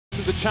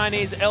of the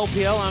Chinese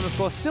LPL. I'm, of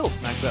course, still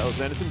Max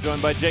Anderson,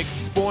 joined by Jake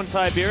Spawn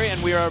Tiberi,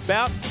 and we are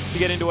about to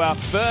get into our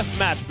first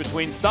match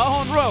between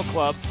Starhorn Royal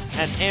Club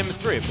and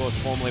M3, of course,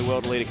 formerly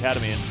World Elite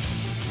Academy.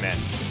 And, man,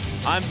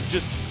 I'm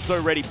just so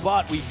ready,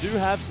 but we do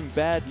have some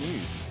bad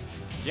news.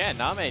 Yeah,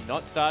 Name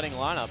not starting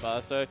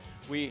lineup. So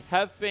we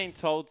have been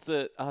told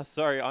to,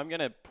 sorry, I'm going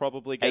to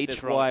probably get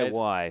this wrong.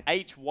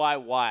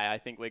 HYY, I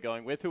think we're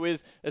going with, who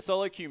is a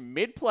solo queue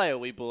mid player,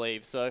 we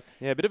believe. So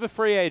yeah, a bit of a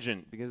free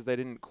agent because they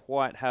didn't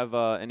quite have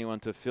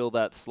anyone to fill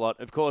that slot.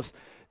 Of course,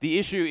 the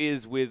issue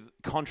is with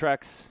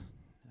contracts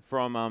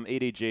from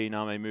EDG,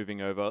 Name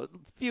moving over. A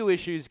few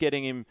issues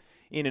getting him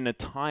in a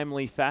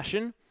timely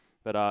fashion,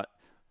 but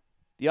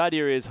the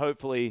idea is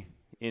hopefully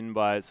in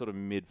by sort of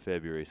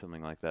mid-February,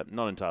 something like that.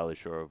 Not entirely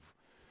sure of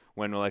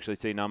when we'll actually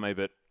see Name,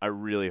 but I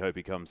really hope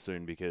he comes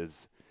soon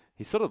because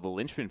he's sort of the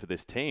linchpin for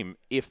this team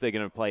if they're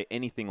going to play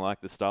anything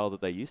like the style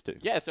that they used to.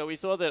 Yeah, so we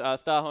saw that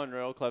Starhorn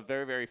Royal Club,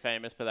 very, very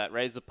famous for that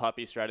raise the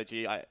puppy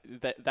strategy.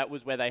 That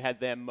was where they had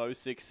their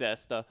most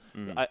success.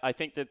 I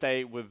think that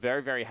they were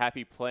very, very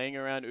happy playing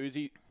around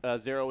Uzi.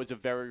 Zero is a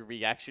very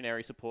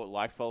reactionary support,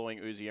 like following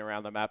Uzi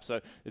around the map. So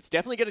it's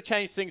definitely going to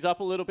change things up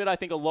a little bit. I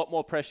think a lot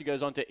more pressure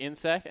goes on to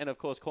Insec and, of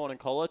course, Corn and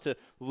Collar to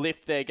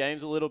lift their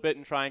games a little bit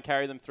and try and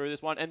carry them through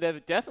this one. And they're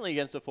definitely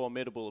against a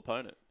formidable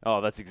opponent. Oh,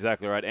 that's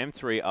exactly right.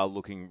 M3 are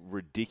looking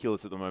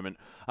ridiculous at the moment.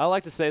 I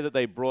like to say that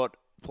they brought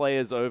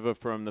players over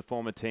from the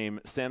former team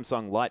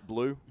Samsung Light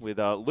Blue with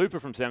Looper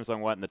from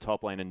Samsung White in the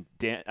top lane and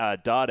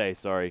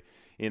Dade,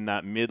 in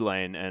that mid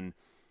lane. And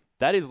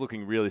that is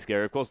looking really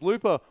scary. Of course,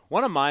 Looper,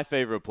 one of my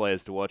favorite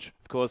players to watch,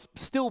 of course,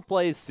 still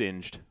plays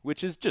Singed,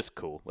 which is just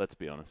cool, let's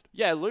be honest.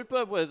 Yeah,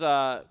 Looper was...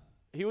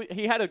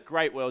 He had a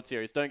great World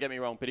Series, don't get me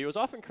wrong, but he was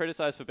often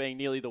criticized for being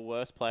nearly the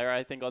worst player,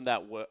 I think, on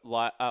that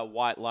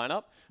white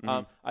lineup.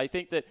 I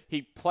think that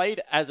he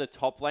played as a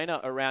top laner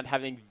around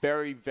having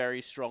very,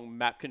 very strong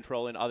map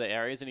control in other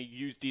areas, and he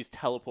used his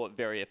teleport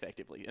very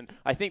effectively. And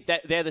I think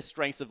that they're the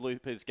strengths of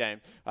Looper's game.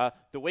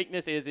 The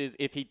weakness is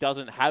if he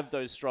doesn't have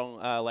those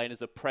strong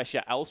laners of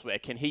pressure elsewhere,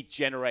 can he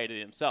generate it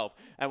himself?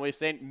 And we've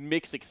seen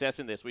mixed success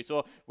in this. We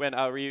saw when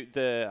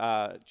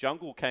the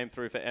jungle came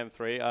through for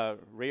M3,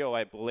 Rio,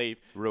 I believe.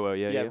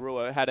 Yeah,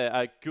 Ruo had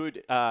a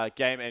good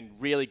game and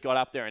really got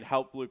up there and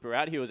helped Looper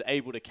out. He was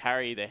able to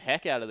carry the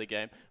heck out of the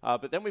game.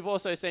 But then we've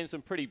also seen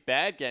some pretty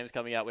bad games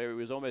coming out where he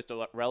was almost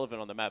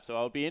irrelevant on the map. So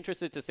I'll be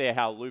interested to see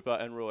how Looper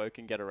and Ruo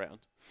can get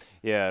around.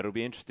 Yeah, it'll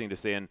be interesting to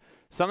see. And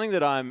something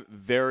that I'm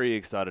very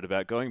excited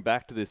about, going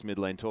back to this mid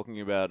lane, talking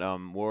about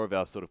more of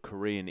our sort of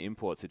Korean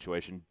import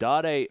situation,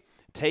 Dade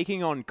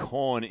taking on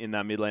Korn in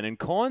that mid lane. And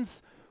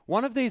Korn's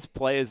one of these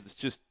players that's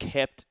just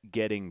kept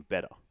getting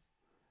better.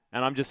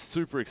 And I'm just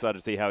super excited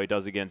to see how he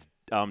does against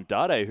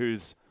Dade,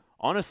 who's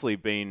honestly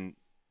been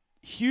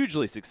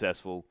hugely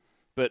successful,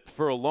 but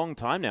for a long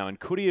time now, and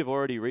could he have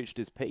already reached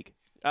his peak?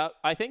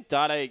 I think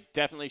Dade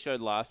definitely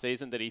showed last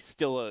season that he's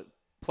still a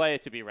player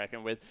to be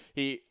reckoned with.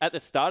 At the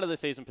start of the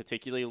season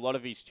particularly, a lot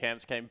of his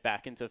champs came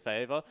back into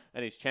favor,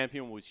 and his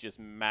champion was just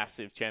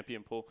massive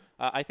champion pool.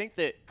 I think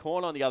that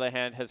Korn, on the other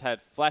hand, has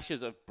had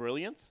flashes of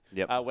brilliance,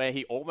 where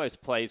he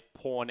almost plays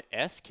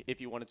Pawn-esque,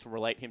 if you wanted to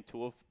relate him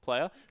to a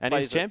player. And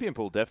his champion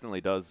pool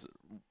definitely does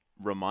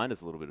remind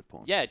us a little bit of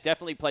Pawn. Yeah, it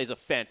definitely plays a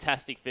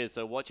fantastic fizz,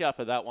 so watch out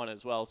for that one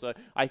as well. So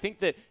I think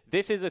that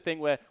this is a thing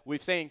where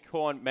we've seen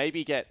Korn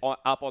maybe get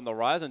up on the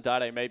rise and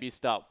Dade maybe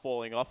start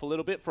falling off a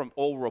little bit from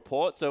all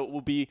reports, so it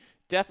will be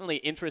definitely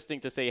interesting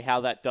to see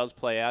how that does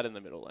play out in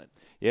the middle lane.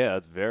 Yeah,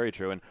 that's very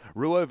true. And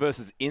Ruo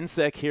versus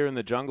Insec here in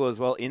the jungle as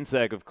well.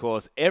 Insec, of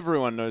course,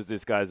 everyone knows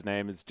this guy's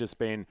name. It's just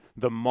been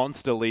the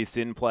monster Lee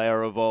Sin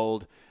player of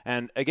old.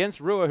 And against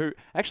Ruo, who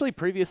actually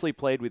previously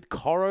played with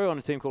Koro on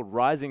a team called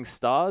Rising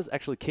Stars,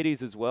 actually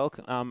Kitties as well,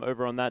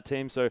 over on that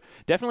team. So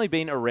definitely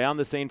been around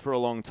the scene for a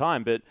long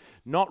time, but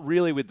not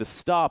really with the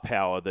star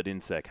power that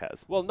Insec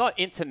has. Well, not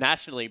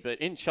internationally, but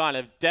in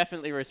China,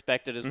 definitely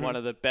respected as one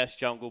of the best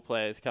jungle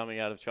players coming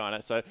out of China.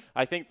 So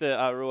I think that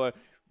Ruo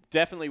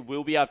definitely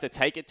will be able to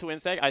take it to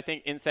Insec. I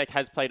think Insec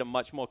has played a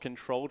much more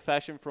controlled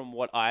fashion from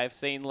what I've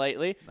seen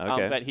lately.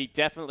 But he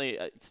definitely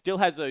still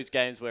has those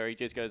games where he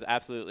just goes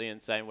absolutely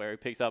insane, where he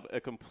picks up a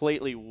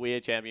completely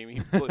weird champion. He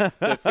put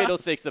the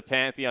Fiddlesticks, the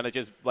Pantheon, it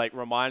just like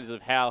reminds us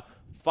of how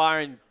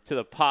far into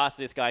the past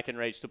this guy can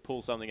reach to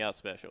pull something out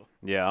special.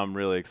 Yeah, I'm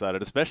really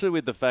excited, especially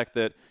with the fact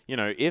that, you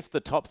know, if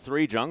the top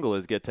 3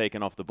 junglers get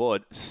taken off the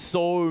board,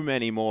 so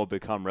many more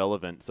become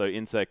relevant. So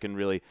Insec can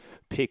really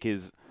pick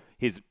his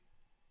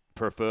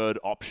preferred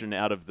option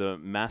out of the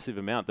massive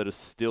amount that is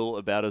still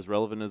about as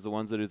relevant as the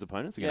ones that his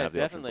opponents are going to have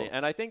the option for. Yeah, definitely.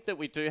 And I think that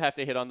we do have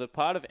to hit on the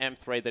part of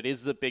M3 that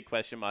is the big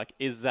question mark,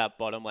 is that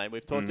bottom lane.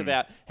 We've talked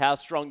about how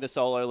strong the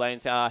solo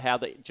lanes are, how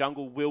the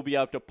jungle will be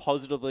able to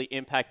positively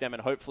impact them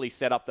and hopefully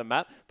set up the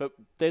map. But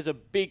there's a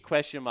big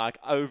question mark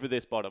over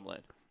this bottom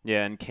lane.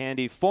 Yeah, and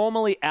Candy,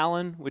 formerly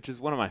Alan, which is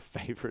one of my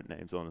favorite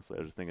names, honestly.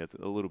 I just think it's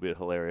a little bit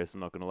hilarious, I'm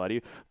not going to lie to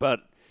you. But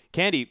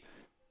Candy,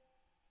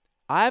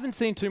 I haven't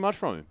seen too much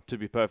from him, to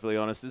be perfectly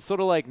honest. It's sort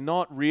of like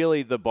not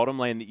really the bottom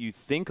lane that you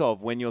think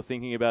of when you're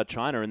thinking about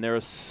China, and there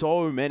are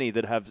so many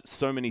that have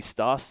so many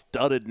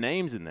star-studded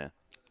names in there.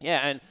 Yeah,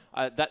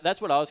 and that's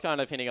what I was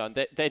kind of hinting on.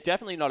 They're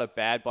definitely not a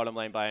bad bottom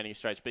lane by any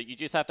stretch, but you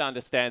just have to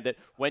understand that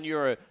when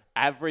you're an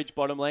average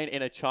bottom lane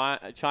in a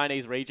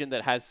Chinese region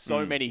that has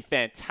so many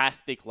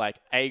fantastic, like,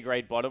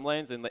 A-grade bottom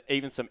lanes and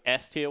even some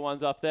S-tier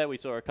ones up there. We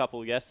saw a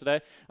couple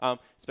yesterday,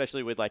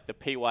 especially with, like, the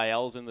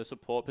PYLs in the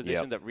support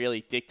position that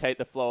really dictate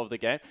the flow of the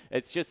game.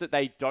 It's just that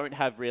they don't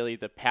have really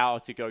the power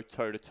to go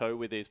toe-to-toe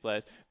with these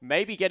players.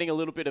 Maybe getting a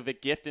little bit of a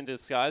gift in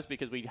disguise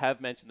because we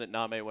have mentioned that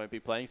Name won't be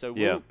playing, so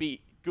we'll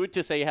be good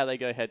to see how they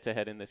go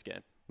head-to-head in this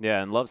game.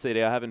 Yeah, and Love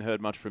CD, I haven't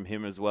heard much from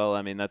him as well.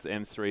 I mean, that's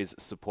M3's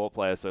support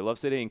player. So Love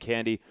CD and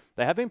Candy,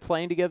 they have been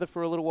playing together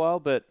for a little while,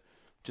 but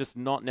just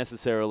not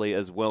necessarily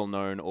as well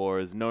known or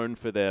as known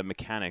for their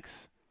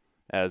mechanics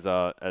as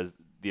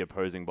the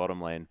opposing bottom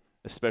lane,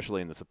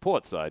 especially in the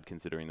support side,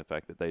 considering the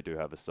fact that they do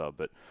have a sub.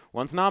 But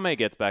once Name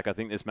gets back, I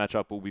think this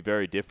matchup will be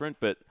very different.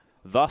 But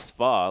thus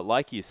far,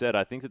 like you said,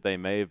 I think that they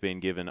may have been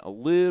given a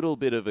little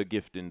bit of a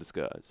gift in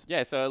disguise.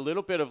 Yeah, so a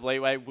little bit of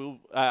leeway.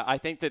 I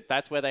think that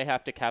that's where they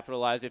have to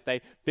capitalize. If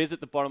they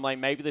visit the bottom lane,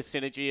 maybe the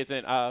synergy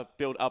isn't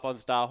built up on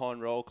Starhorn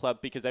Royal Club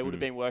because they would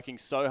have been working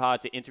so hard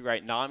to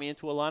integrate Nami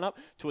into a lineup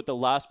to at the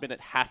last minute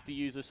have to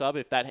use a sub.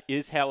 If that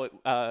is how it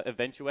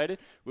eventuated,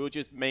 will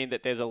just mean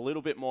that there's a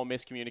little bit more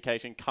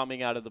miscommunication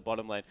coming out of the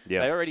bottom lane.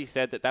 They already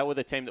said that they were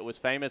the team that was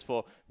famous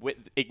for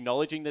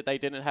acknowledging that they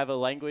didn't have a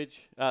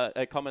language,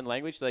 a common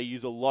language. They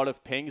use a lot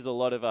of pings, a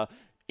lot of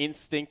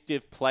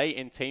instinctive play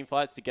in team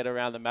fights to get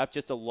around the map,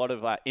 just a lot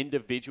of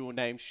individual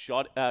name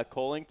shot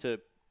calling to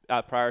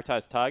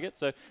prioritize targets.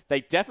 So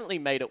they definitely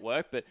made it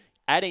work, but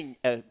adding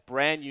a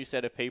brand new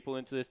set of people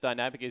into this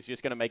dynamic is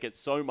just going to make it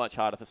so much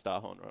harder for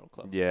Starhorn Royal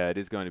Club. Yeah, it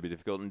is going to be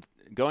difficult. And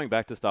going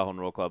back to Starhorn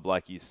Royal Club,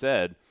 like you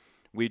said,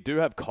 we do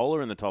have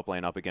Kohler in the top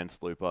lane up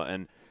against Looper,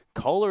 and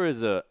Kohler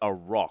is a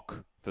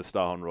rock for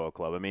Starhorn Royal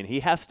Club. I mean, he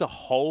has to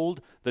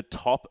hold the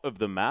top of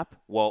the map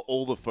while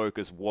all the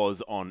focus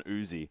was on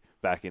Uzi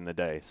back in the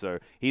day. So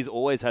he's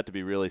always had to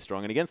be really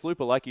strong. And against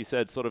Looper, like you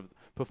said, sort of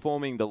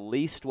performing the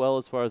least well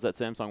as far as that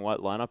Samsung White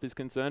lineup is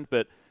concerned.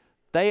 But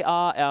they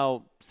are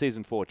our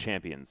Season 4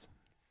 champions.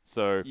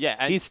 So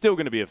he's still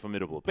going to be a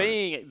formidable opponent.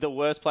 Being the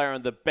worst player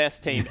on the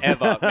best team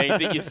ever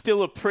means that you're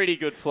still a pretty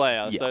good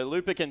player. So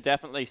Looper can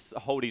definitely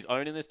hold his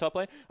own in this top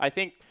lane. I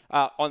think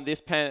on this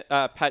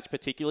patch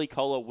particularly,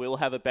 Kohler will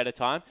have a better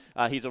time.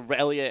 His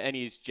Aurelia and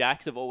his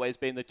Jax have always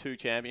been the two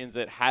champions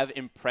that have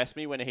impressed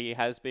me when he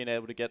has been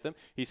able to get them.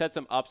 He's had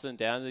some ups and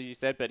downs, as you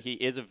said, but he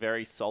is a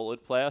very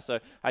solid player. So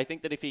I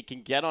think that if he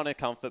can get on a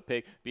comfort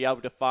pick, be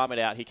able to farm it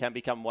out, he can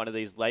become one of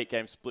these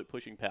late-game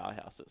split-pushing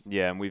powerhouses.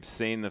 Yeah, and we've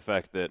seen the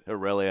fact that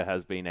Aurelia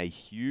has been a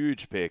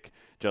huge pick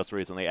just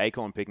recently.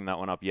 Acorn picking that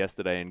one up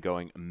yesterday and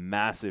going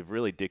massive,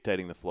 really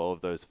dictating the flow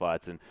of those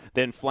fights. And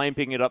then Flame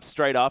picking it up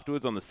straight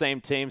afterwards on the same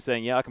team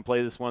saying, yeah, I can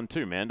play this one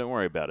too, man. Don't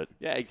worry about it.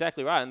 Yeah,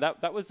 exactly right. And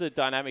that was the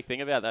dynamic thing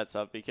about that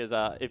sub because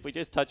if we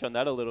just touch on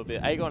that a little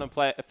bit, Acorn and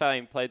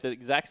Flame played the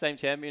exact same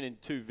champion in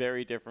two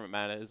very different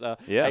manners.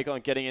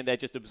 Acorn getting in there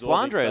just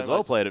absorbing Flandre as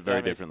well played it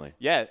very differently.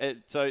 Yeah,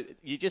 so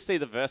you just see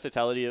the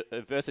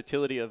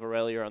versatility of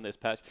Aurelia on this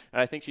patch. And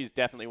I think she's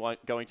definitely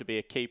going to be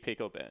a key pick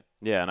or ban.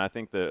 Yeah, and I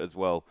think that as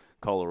well,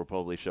 Kohler will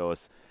probably show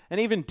us an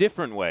even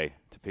different way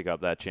to pick up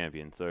that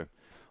champion. So we'll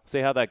see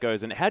how that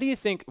goes. And how do you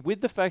think,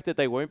 with the fact that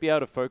they won't be able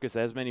to focus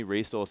as many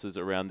resources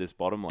around this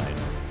bottom lane,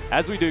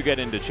 as we do get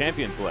into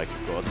champion select,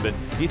 of course, but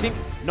do you think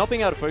not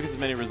being able to focus as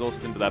many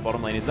resources into that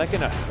bottom lane, is that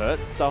going to hurt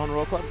Starhorn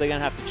Royal Club? They're going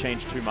to have to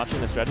change too much in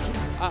their strategy?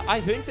 I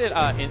think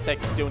that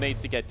Insect still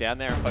needs to get down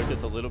there and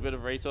focus a little bit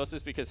of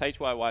resources because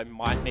HYY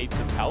might need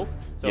some help.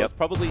 So it's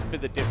probably for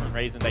the different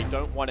reason. They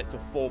don't want it to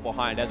fall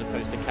behind as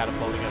opposed to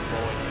catapulting it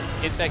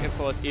forward. Insect, of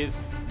course, is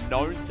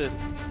known to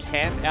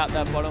camp out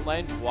that bottom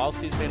lane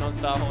whilst he's been on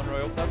Starhorn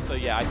Royal Club. So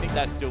yeah, I think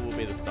that still will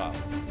be the style.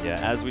 Yeah,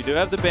 as we do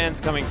have the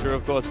bans coming through,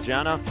 of course,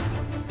 Janna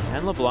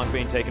and LeBlanc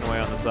being taken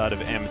away on the side of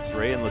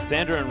M3, and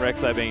Lysandra and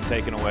Rek'Sai being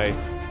taken away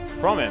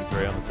from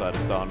M3 on the side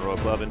of Starhorn Royal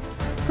Club. And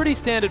pretty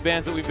standard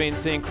bans that we've been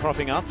seeing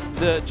cropping up.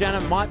 The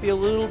Janna might be a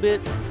little bit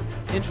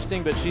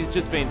interesting, but she's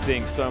just been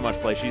seeing so much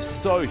play. She's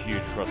so huge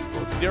across the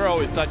board. Zero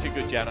is such a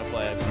good Janna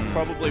player.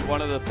 Probably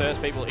one of the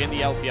first people in the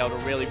LPL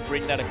to really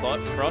bring that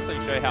across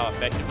and show how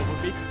effective it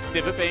would be.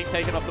 Sivir being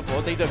taken off the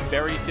board. These are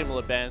very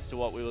similar bans to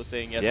what we were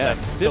seeing yesterday. Yeah,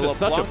 Sivir's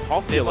such a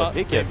popular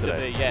pick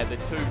yesterday. Yeah, the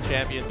two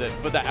champions that,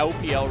 for the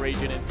LPL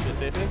region in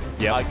specific,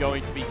 are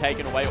going to be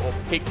taken away or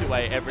picked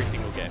away every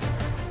single game.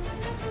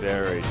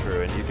 Very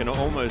true, and you can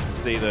almost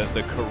see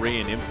the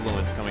Korean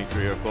influence coming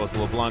through here. Of course,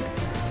 LeBlanc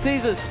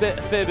sees a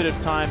fair bit of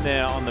time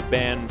there on the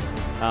ban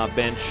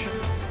bench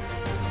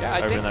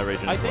over in that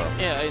region as well.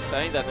 Yeah, it's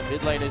saying that the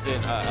mid laners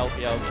in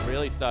LPL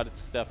really started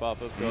to step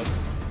up, of course.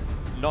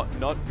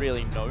 Not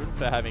really known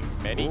for having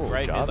many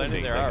great mid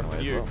laners. There are a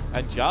few. Well.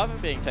 And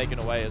Jarvan being taken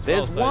away as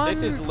well. So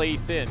this is Lee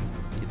Sin.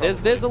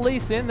 There's a Lee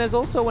Sin. There's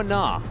also a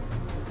Na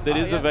that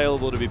is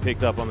available to be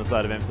picked up on the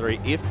side of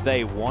M3 if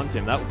they want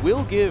him. That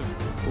will give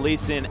Lee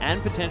Sin,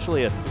 and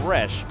potentially a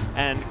Thresh,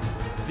 and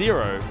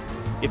Zero,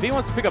 if he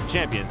wants to pick up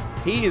champion,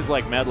 he is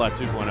like Mad Life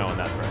 2.0 on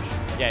that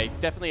Thresh. Yeah, he's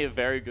definitely a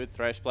very good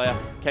Thresh player.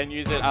 Can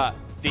use it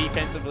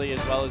defensively as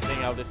well as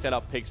being able to set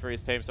up picks for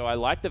his team. So I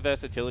like the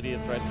versatility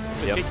of Thresh,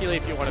 particularly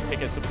if you want to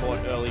pick a support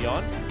early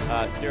on.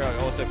 Zero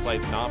also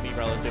plays Nami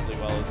relatively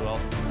well as well.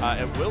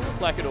 It will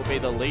look like it'll be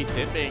the Lee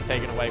Sin being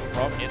taken away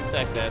from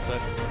Insect there. So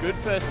good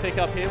first pick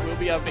up here. We'll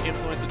be able to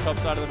influence the top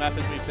side of the map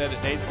as we said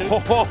it needs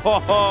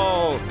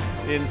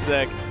to.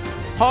 Insect.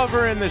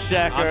 Hover in the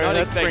Shaco.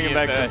 That's bringing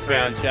back some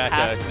round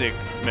fantastic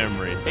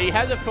memories. He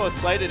has, of course,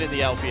 played it in the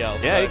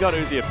LPL. Yeah, so he got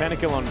Uzi a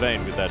pentakill on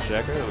Vayne with that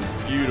Shaco. It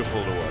was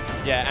beautiful to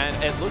watch. Yeah,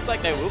 and it looks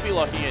like they will be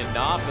locking in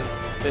Nah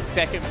for the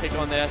second pick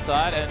on their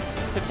side, and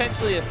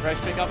potentially a Thresh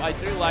pickup. I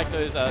do like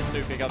those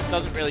two pickups.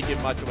 Doesn't really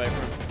give much away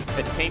from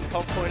a team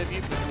comp point of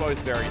view, but both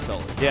very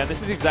solid. Yeah, and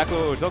this is exactly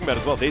what we're talking about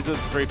as well. These are the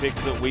 3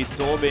 picks that we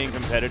saw being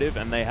competitive,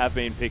 and they have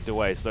been picked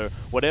away. So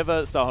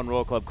whatever Starhorn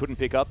Royal Club couldn't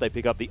pick up, they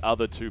pick up the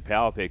other 2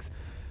 power picks.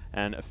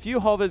 And a few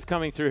hovers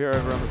coming through here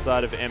over on the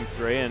side of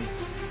M3, and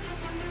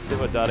see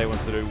what Dade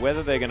wants to do.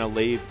 Whether they're going to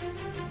leave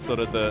sort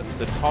of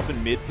the top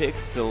and mid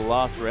picks to the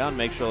last round,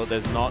 make sure that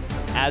there's not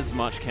as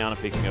much counter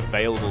picking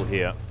available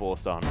here for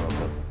Starhorn Royal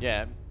Club.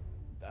 Yeah,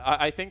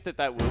 I think that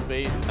will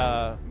be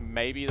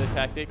maybe the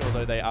tactic,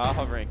 although they are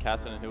hovering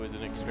Cassidy, who is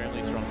an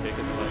extremely strong pick at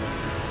the moment.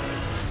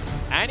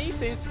 Annie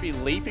seems to be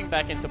leaping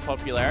back into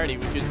popularity,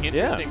 which is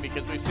interesting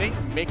because we've seen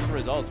mixed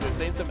results. We've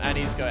seen some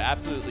Annies go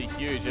absolutely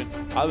huge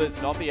and others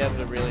not be able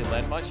to really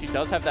lend much. She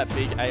does have that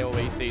big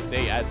AoE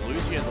CC, as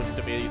Lucian looks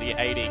to be the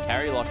AD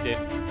carry locked in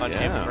on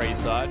M3's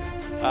side.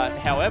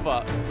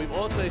 However, we've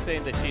also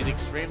seen that she's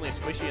extremely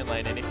squishy in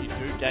lane, and if you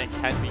do gank,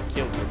 can be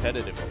killed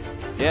repetitively.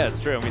 Yeah, it's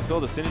true, and we saw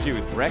the synergy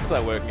with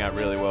Rek'Sai working out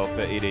really well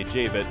for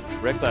EDG, but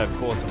Rek'Sai, of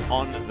course,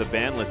 on the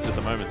ban list at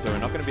the moment, so we're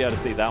not going to be able to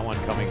see that one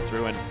coming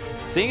through. And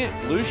seeing it,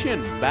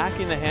 Lucian back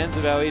in the hands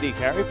of our ED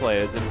carry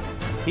players, and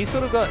he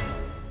sort of got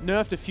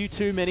nerfed a few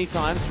too many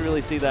times to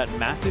really see that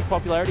massive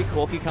popularity.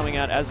 Corki coming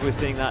out as we're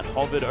seeing that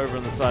hovered over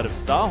on the side of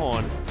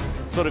Starhorn,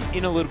 sort of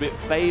in a little bit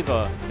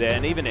favor there,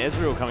 and even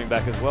Ezreal coming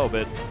back as well,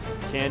 but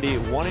Candy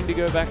wanting to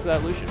go back to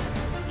that Lucian.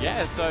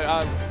 Yeah,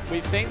 so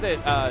we've seen that,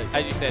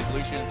 as you said,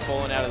 Lucian's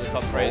fallen out of the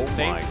top 3. It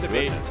seems to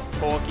be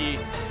Corki,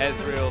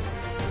 Ezreal,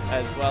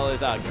 as well as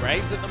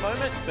Graves at the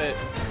moment, but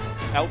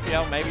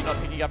LPL maybe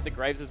not picking up the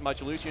Graves as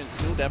much. Lucian's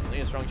still definitely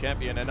a strong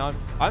champion, and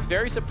I'm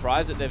very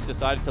surprised that they've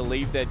decided to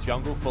leave their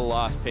jungle for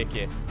last pick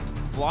here.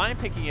 Blind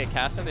picking a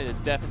Cassin is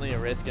definitely a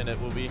risk, and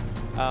it will be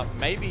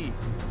maybe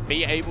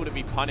be able to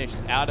be punished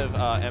out of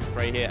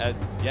M3 here,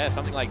 as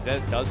something like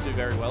Zed does do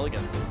very well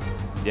against them.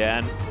 Yeah,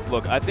 and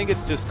look, I think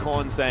it's just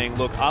Korn saying,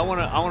 look, I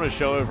want to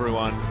show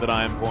everyone that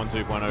I am Korn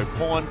 2.0.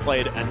 Korn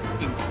played an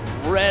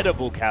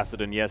incredible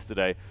Cassidy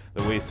yesterday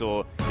that we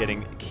saw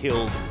getting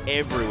kills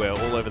everywhere,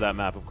 all over that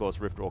map. Of course,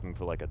 Rift walking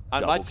for like a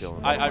double kill.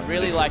 I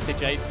really like the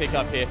Jace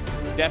pickup here.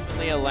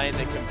 Definitely a lane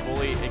that can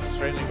bully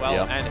extremely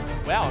well.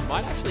 And wow, it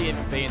might actually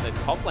even be in the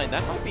top lane.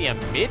 That might be a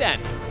mid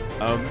Annie.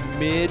 A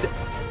mid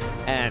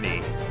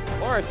Annie.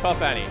 Or a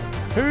top Annie.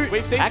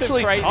 We've seen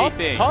actually, some crazy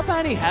things. Top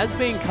Annie has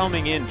been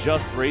coming in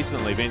just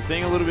recently. Been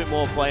seeing a little bit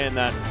more play in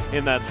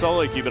that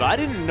solo queue, but I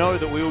didn't know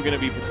that we were going to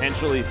be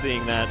potentially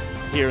seeing that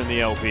here in the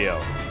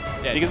LPL.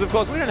 Yeah. Because of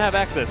course we don't have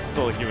access to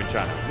solo queue in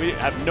China. We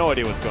have no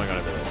idea what's going on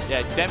over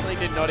there. Yeah, definitely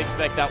did not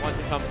expect that one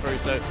to come through.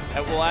 So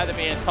it will either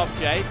be a top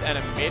Jace and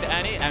a mid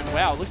Annie, and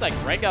wow, it looks like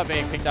Rengar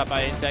being picked up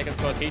by Insect. Of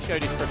course, he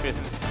showed his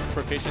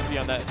proficiency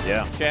on that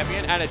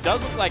champion, and it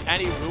does look like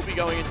Annie will be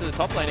going into the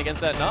top lane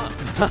against that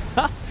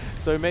Nah.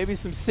 So maybe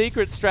some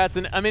secret strats,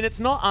 and I mean, it's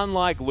not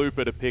unlike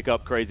Looper to pick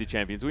up crazy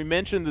champions. We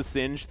mentioned the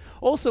Singed.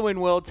 Also in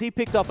Worlds, he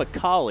picked up a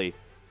Kali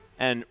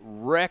and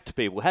wrecked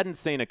people. Hadn't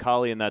seen a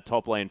Kali in that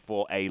top lane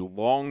for a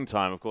long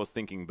time. Of course,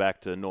 thinking back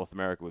to North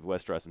America with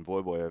Westeros and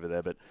Voyboy over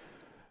there, but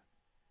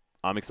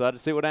I'm excited to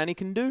see what Annie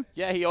can do.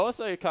 Yeah, he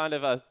also kind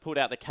of pulled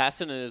out the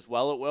Cassidy as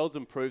well at Worlds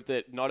and proved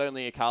that not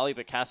only Akali,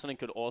 but Cassidy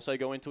could also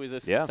go into his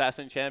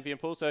Assassin champion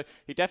pool. So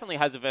he definitely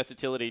has a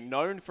versatility,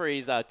 known for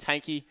his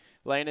tanky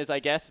laners, I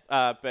guess,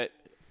 but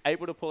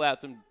able to pull out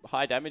some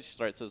high damage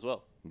threats as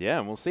well. Yeah,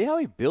 and we'll see how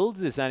he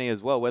builds this Annie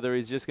as well, whether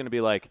he's just going to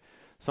be like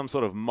some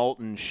sort of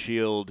molten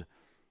shield,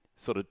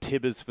 sort of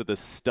Tibbers for the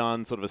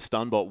stun, sort of a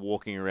stun bot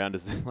walking around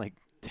as like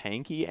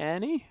tanky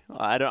Annie?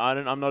 I'm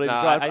not even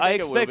sure. I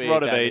expect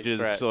Rod of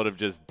Ages sort of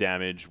just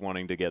damage,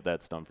 wanting to get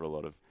that stun for a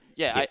lot of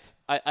hits.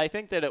 I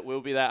think that it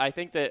will be that. I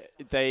think that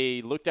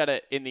they looked at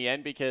it in the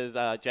end because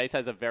Jace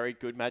has a very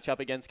good matchup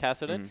against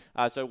Cassidy.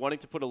 So wanting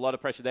to put a lot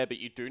of pressure there, but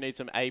you do need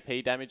some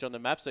AP damage on the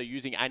map. So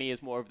using Annie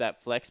as more of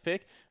that flex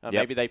pick.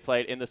 Maybe they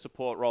played in the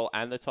support role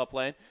and the top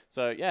lane.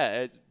 So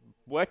yeah, it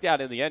worked out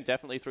in the end,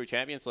 definitely through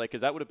Champions League,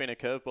 because that would have been a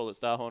curveball that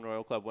Starhorn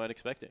Royal Club weren't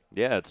expecting.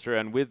 Yeah, it's true.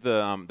 And with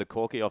the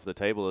Corki off the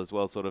table as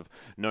well, sort of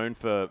known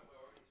for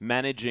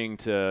managing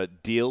to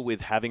deal with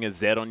having a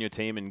Zed on your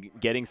team and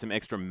getting some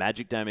extra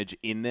magic damage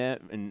in there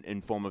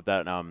in form of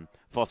that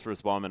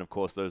Phosphorus Bomb and, of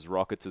course, those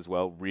rockets as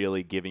well,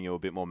 really giving you a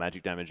bit more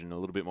magic damage and a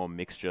little bit more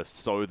mixture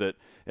so that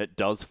it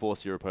does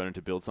force your opponent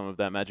to build some of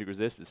that magic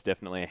resist. It's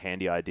definitely a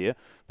handy idea.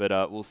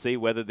 But we'll see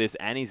whether this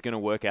Annie's going to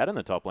work out in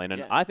the top lane.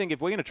 And I think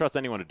if we're going to trust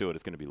anyone to do it,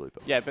 it's going to be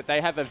Looper. Yeah, but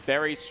they have a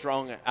very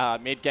strong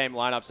mid-game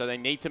lineup, so they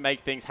need to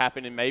make things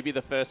happen in maybe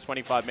the first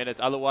 25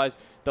 minutes. Otherwise,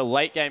 the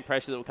late-game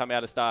pressure that will come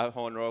out of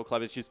Starhorn Royal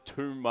Club is just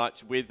too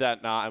much with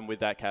that Nah and with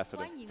that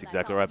Cassidy. That's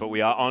exactly right. But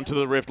we are onto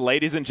the Rift,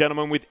 ladies and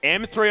gentlemen, with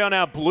M3 on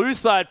our blue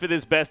side for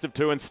this best of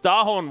 2 and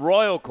Starhorn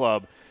Royal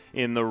Club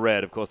in the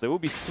red. Of course, they will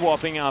be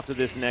swapping after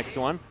this next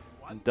one.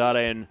 And Dade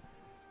and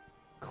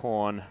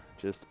Korn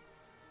just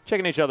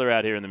checking each other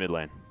out here in the mid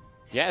lane.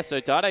 Yeah, so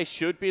Dade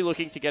should be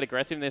looking to get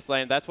aggressive in this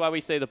lane. That's why we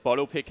see the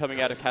bottle pick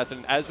coming out of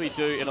Cassidy, as we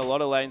do in a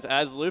lot of lanes,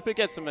 as Looper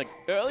gets some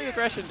early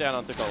aggression down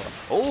onto Kola.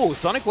 Oh,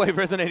 Sonic Wave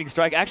Resonating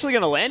Strike actually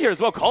going to land here as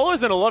well.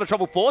 Kola's in a lot of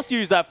trouble, forced to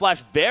use that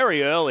flash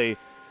very early.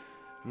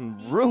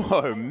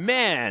 Ruo,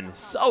 man,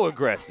 so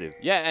aggressive.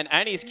 Yeah, and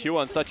Annie's Q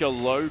on such a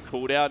low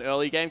cooldown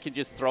early game can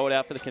just throw it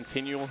out for the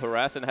continual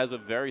harass and has a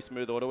very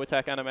smooth auto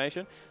attack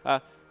animation.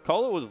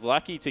 Kola was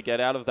lucky to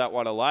get out of that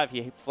one alive.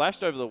 He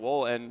flashed over the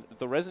wall, and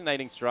the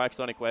Resonating Strike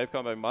Sonic Wave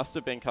combo must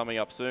have been coming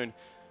up soon.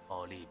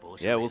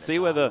 Yeah, we'll see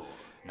whether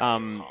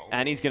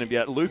Annie's going to be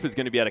Looper's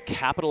going to be able to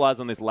capitalize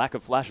on this lack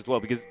of flash as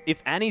well, because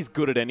if Annie's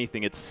good at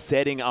anything, it's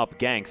setting up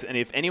ganks, and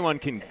if anyone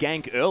can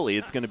gank early,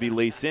 it's going to be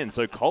Lee Sin.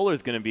 So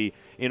Kohler's going to be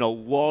in a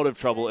lot of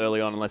trouble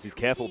early on unless he's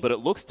careful, but it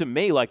looks to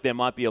me like there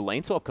might be a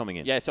lane swap coming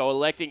in. Yeah, so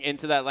electing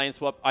into that lane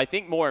swap, I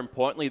think more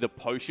importantly the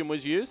potion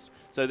was used,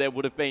 so there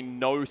would have been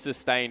no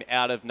sustain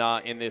out of Nah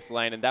in this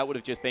lane, and that would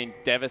have just been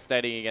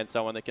devastating against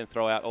someone that can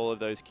throw out all of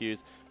those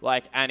Qs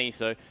like Annie.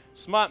 So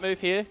smart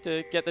move here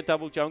to get the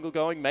double jungle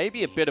going.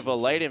 Maybe a bit of a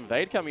late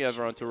invade coming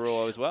over onto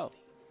Ruo as well.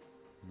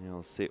 Yeah,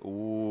 we'll see.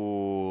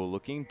 Ooh,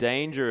 looking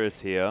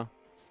dangerous here.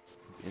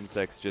 This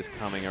Insect's just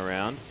coming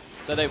around.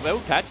 So they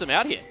will catch them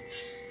out here.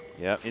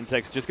 Yep,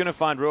 Insect's just going to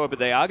find Ruo, but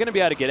they are going to be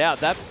able to get out.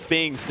 That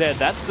being said,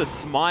 that's the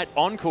smite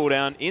on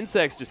cooldown.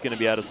 Insect's just going to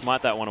be able to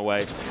smite that one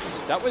away.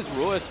 That was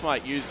Ruo's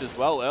smite used as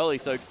well early,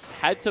 so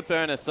had to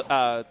burn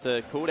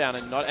the cooldown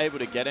and not able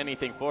to get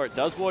anything for it.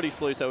 Does ward his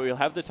blue, so we'll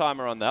have the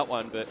timer on that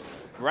one, but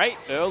great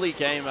early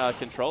game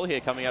control here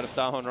coming out of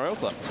Starhorn Royal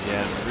Club.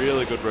 Yeah,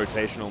 really good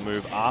rotational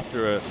move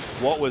after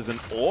what was an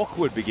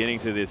awkward beginning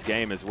to this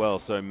game as well.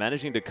 So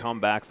managing to come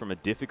back from a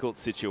difficult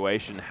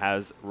situation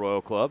has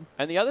Royal Club.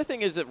 And the other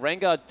thing is that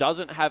Rengar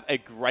doesn't have a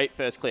great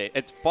first clear.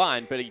 It's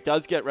fine, but he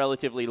does get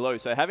relatively low.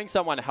 So having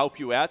someone help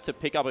you out to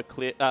pick up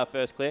a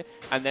first clear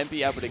and then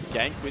be able to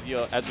gank with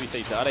your, as we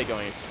see Dade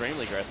going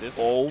extremely aggressive.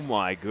 Oh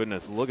my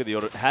goodness, look at the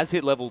order. Has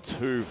hit level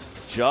 2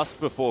 just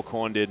before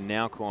Korn did.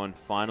 Now Korn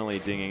finally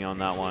dinging on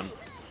that one.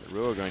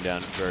 Ruo going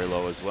down very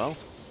low as well.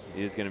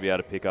 He is going to be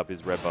able to pick up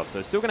his red buff.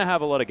 So still going to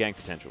have a lot of gank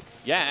potential.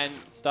 Yeah, and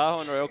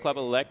Starhorn Royal Club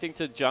electing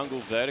to jungle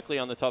vertically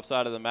on the top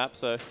side of the map.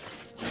 So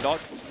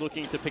not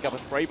looking to pick up a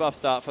 3-buff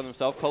start for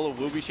themselves. Kola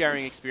will be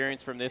sharing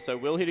experience from this. So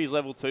will hit his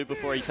level 2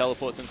 before he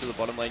teleports into the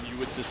bottom lane, you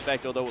would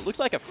suspect. Although it looks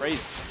like a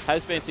freeze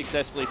has been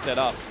successfully set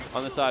up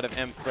on the side of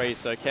M3.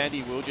 So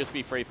Candy will just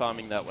be free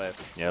farming that wave.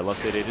 Yeah, Lost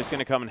City just going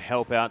to come and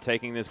help out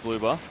taking this blue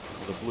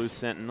buff. The blue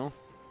sentinel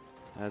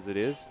as it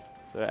is.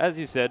 So as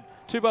you said,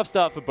 2-buff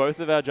start for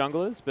both of our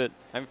junglers, but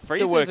and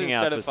still working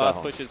out instead for of fast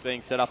Starhorn. pushes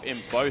being set up in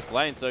both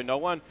lanes, so no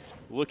one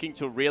looking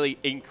to really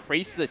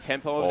increase the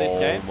tempo of this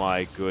game. Oh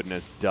my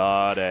goodness,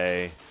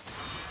 Dade.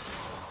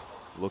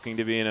 Looking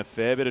to be in a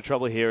fair bit of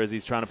trouble here as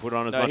he's trying to put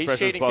on as much pressure as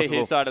he's cheating possible. to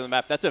his side of the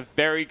map. That's a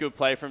very good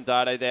play from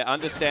Dade. They're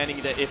understanding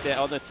that if they're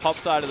on the top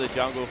side of the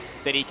jungle,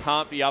 then he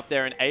can't be up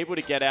there and able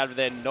to get out of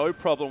there, no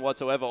problem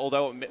whatsoever,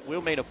 although it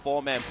will mean a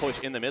 4-man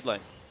push in the mid lane.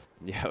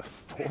 Yeah,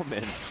 4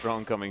 men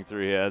strong coming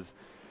through here as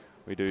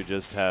we do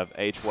just have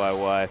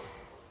HYY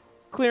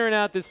clearing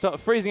out this top,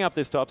 freezing up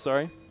this top,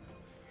 sorry.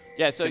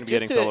 Yeah, so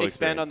just to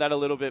expand on that a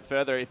little bit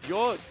further, if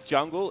your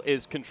jungle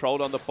is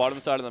controlled on the bottom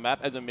side of the map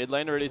as a mid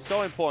laner, it is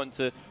so important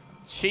to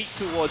cheat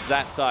towards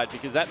that side,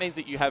 because that means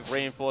that you have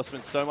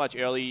reinforcements so much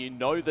earlier. You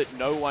know that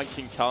no one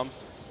can come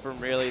from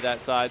really that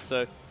side.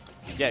 So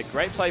yeah,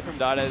 great play from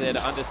Dade there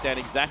to understand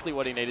exactly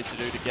what he needed to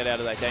do to get out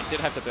of that game.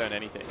 Didn't have to burn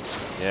anything.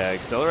 Yeah,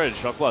 accelerated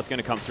shock blast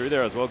going to come through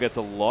there as well. Gets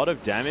a lot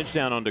of damage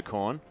down onto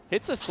Korn.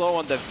 Hits a slow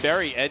on the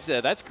very edge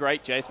there. That's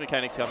great Jace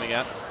mechanics coming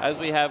out. As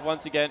we have,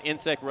 once again,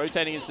 Insect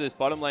rotating into this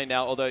bottom lane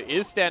now, although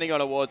is standing on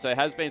a ward, so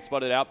has been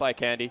spotted out by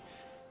Candy.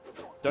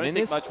 Don't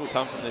think much will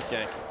come from this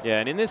game. Yeah,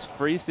 and in this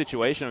freeze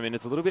situation, I mean,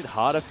 it's a little bit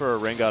harder for a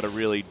Rengar to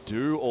really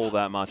do all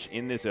that much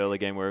in this early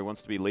game where he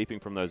wants to be leaping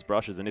from those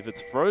brushes. And if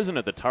it's frozen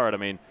at the turret, I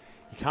mean,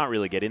 you can't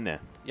really get in there.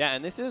 Yeah,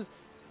 and this is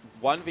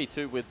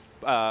 1v2 with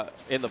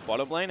in the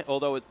bottom lane,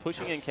 although it's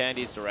pushing in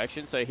Candy's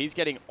direction, so he's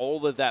getting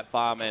all of that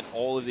farm and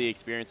all of the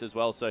experience as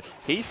well. So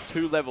he's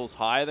 2 levels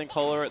higher than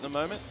Kola at the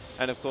moment,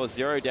 and of course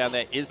Zero down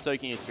there is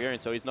soaking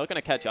experience, so he's not going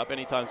to catch up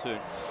anytime soon.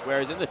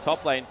 Whereas in the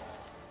top lane,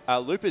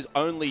 Loop is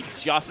only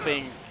just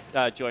being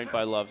joined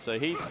by Love, so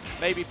he's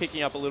maybe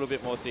picking up a little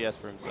bit more CS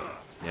for himself.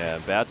 Yeah,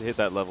 about to hit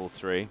that level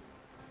 3.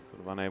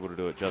 Sort of unable to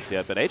do it just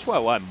yet. But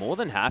HYY more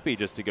than happy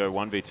just to go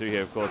 1v2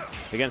 here, of course.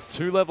 Against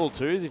 2 level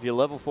 2s, if you're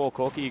level 4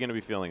 Corki, you're going to be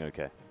feeling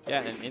okay.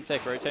 Yeah, and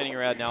Insect rotating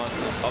around now onto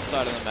the top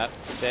side of the map.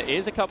 There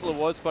is a couple of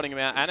wards spotting him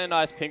out, and a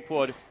nice pink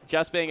ward,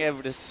 just being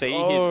able to see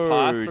his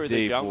path through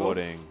the jungle.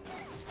 Warding.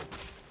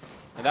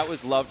 And that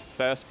was loved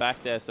first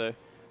back there, so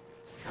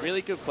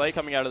really good play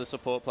coming out of the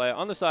support player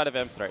on the side of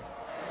M3.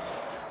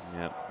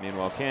 Yep.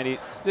 Meanwhile, Candy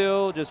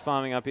still just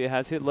farming up here.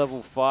 Has hit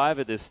level 5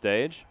 at this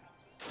stage.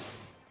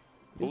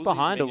 He's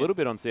behind a little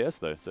bit on CS,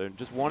 though, so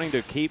just wanting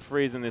to keep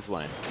freezing this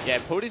lane. Yeah,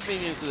 pulled his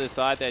minions to the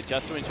side there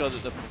just to ensure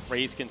that the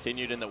freeze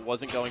continued and it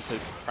wasn't going to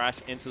crash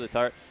into the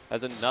turret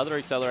as another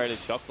accelerated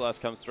shock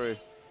blast comes through.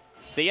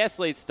 CS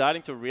lead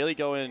starting to really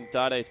go in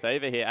Dade's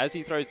favor here as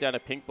he throws down a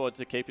pink board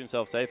to keep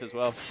himself safe as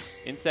well.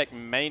 Insect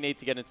may need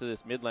to get into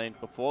this mid lane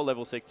before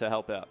level 6 to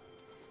help out.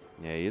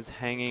 Yeah, he is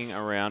hanging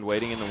around,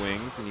 waiting in the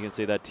wings, and you can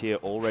see that tier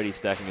already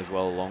stacking as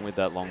well along with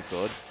that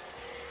longsword.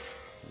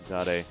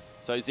 Dade.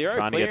 So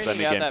Zero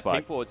clearing out that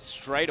pink board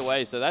straight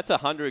away. So that's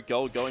 100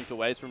 gold going to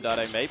waste from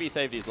Dade. Maybe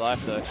saved his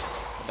life though.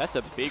 That's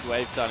a big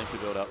wave starting to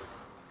build up.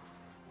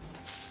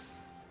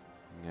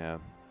 Yeah,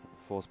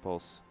 Force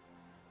Pulse.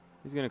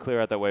 He's going to clear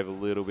out that wave a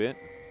little bit.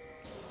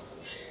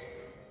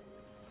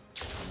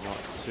 Not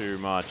too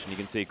much. And you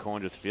can see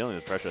Korn just feeling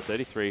the pressure.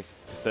 33 to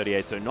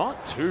 38. So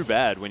not too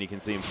bad when you can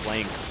see him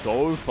playing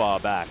so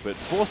far back, but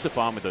forced to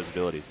farm with those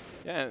abilities.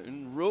 Yeah,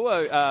 and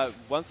Ruo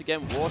once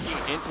again walking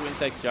into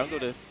Insect's jungle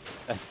to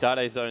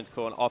Dade zones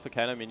Korn off a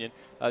cannon minion.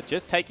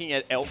 Just taking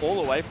it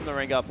all away from the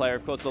Rengar player.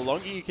 Of course, the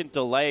longer you can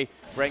delay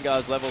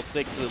Rengar's level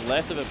 6, the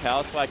less of a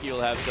power spike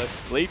you'll have. So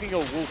leaving a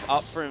Wolf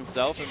up for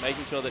himself and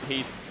making sure that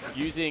he's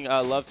using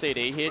Love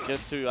CD here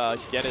just to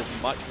get as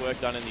much work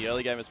done in the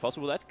early game as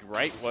possible. That's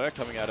great work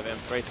coming out of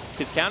M3.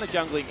 His counter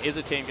jungling is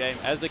a team game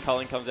as the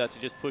culling comes out to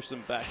just push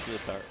them back to the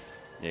turret.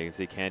 Yeah, you can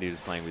see Candy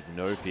just playing with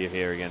no fear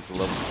here against the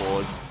level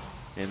 4s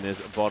in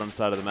this bottom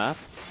side of the map.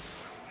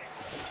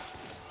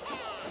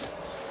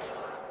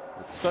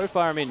 But so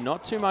far, I mean,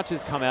 not too much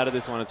has come out of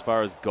this one as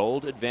far as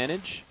gold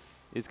advantage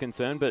is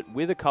concerned, but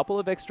with a couple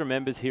of extra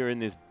members here in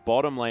this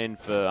bottom lane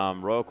for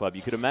Royal Club,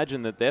 you could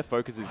imagine that their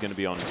focus is going to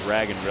be on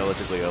Dragon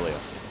relatively earlier.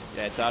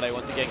 Yeah, Dade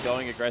once again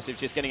going aggressive,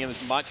 just getting him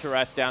as much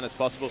harass down as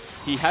possible.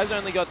 He has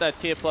only got that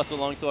tier plus the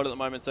longsword at the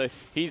moment, so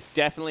he's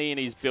definitely in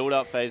his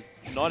build-up phase,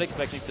 not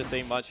expecting to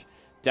see much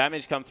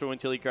damage come through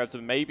until he grabs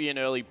maybe an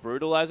early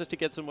brutalizer to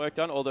get some work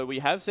done, although we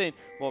have seen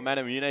more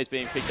Mana Munes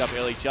being picked up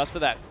early just for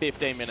that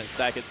 15-minute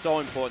stack. It's so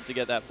important to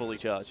get that fully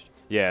charged.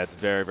 Yeah, it's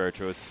very, very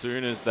true. As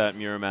soon as that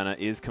Muramana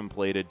is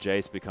completed,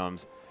 Jace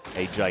becomes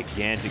a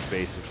gigantic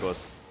beast, of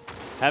course.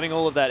 Having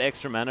all of that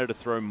extra mana to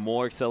throw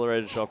more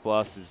accelerated shock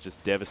blasts is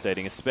just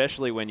devastating,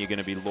 especially when you're going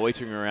to be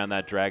loitering around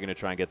that dragon to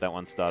try and get that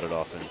one started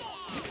off.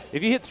 And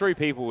if you hit 3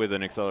 people with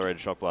an accelerated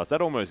shock blast,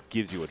 that almost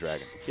gives you a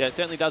dragon. Yeah, it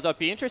certainly does. I'd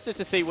be interested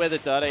to see whether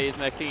Dade is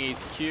maxing his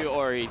Q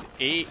or his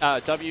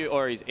W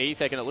or his E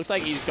second. It looks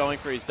like he's going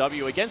for his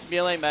W. Against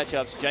melee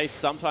matchups, Jace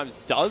sometimes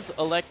does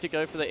elect to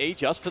go for the E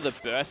just for the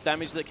burst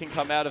damage that can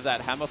come out of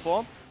that hammer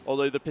form,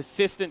 although the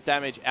persistent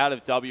damage out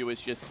of W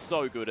is just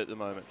so good at the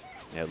moment.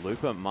 Yeah,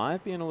 Lupa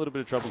might be in a little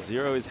bit of trouble.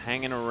 Zero is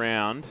hanging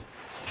around,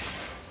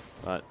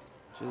 but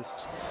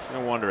just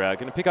going to wander out.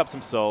 Going to pick up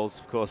some souls.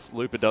 Of course,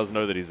 Lupa does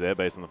know that he's there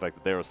based on the fact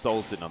that there are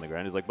souls sitting on the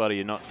ground. He's like, buddy,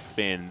 you're not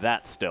being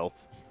that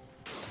stealth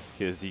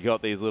because you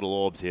got these little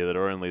orbs here that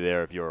are only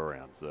there if you're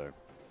around. So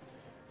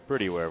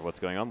pretty aware of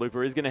what's going on.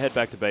 Lupa is going to head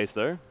back to base,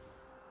 though.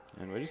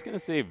 And we're just going to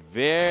see a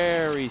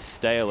very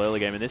stale early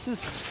game. And this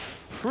is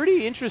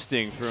pretty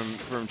interesting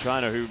from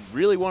China, who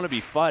really want to be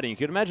fighting. You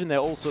could imagine they're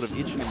all sort of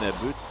itching in their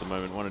boots at the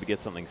moment, wanting to get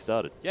something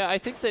started. Yeah, I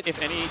think that if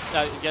any,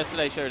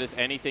 yesterday showed us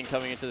anything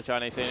coming into the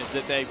Chinese scene, is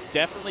that they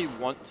definitely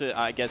want to,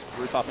 I guess,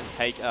 group up and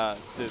take the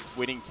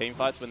winning team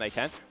fights when they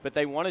can, but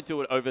they want to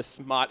do it over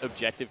smart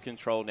objective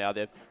control now.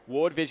 Their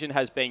ward vision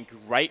has been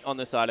great on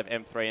the side of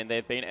M3, and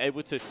they've been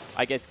able to,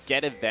 I guess,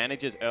 get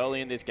advantages early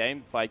in this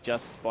game by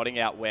just spotting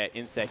out where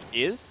Insect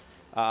is.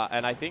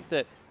 And I think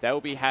that they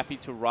will be happy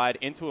to ride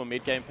into a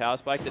mid-game power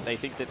spike that they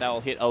think that they'll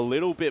hit a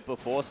little bit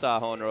before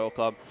Starhorn Royal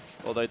Club.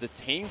 Although the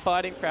team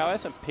fighting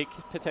prowess and pick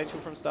potential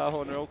from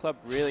Starhorn Royal Club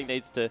really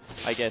needs to,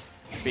 I guess,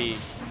 be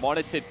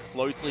monitored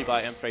closely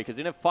by M3. Because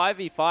in a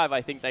 5v5,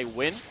 I think they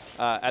win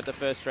at the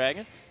first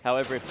Dragon.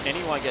 However, if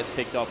anyone gets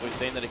picked off, we've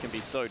seen that it can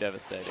be so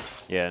devastating.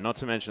 Yeah, not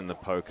to mention the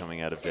Poe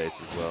coming out of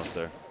Jace as well,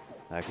 so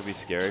that could be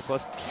scary.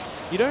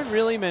 Plus, you don't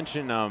really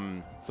mention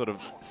sort of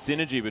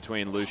synergy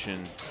between Lucian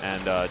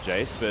and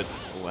Jace, but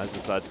as the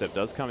sidestep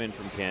does come in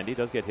from Candy,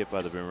 does get hit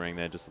by the boomerang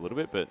there just a little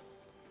bit, but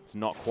it's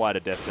not quite a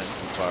death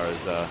sentence as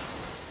far as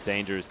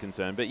danger is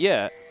concerned. But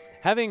yeah,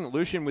 having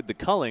Lucian with the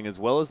culling as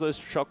well as those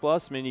shock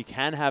blasts mean you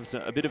can have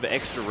a bit of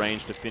extra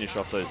range to finish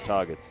off those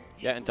targets.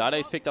 Yeah, and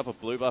Dade's picked up a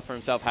blue buff for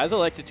himself, has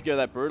elected to go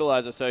that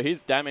brutalizer, so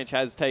his damage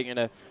has taken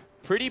a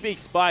pretty big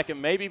spike, and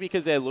maybe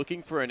because they're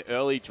looking for an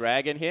early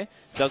dragon here,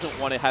 doesn't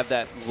want to have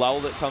that lull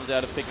that comes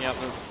out of picking up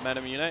the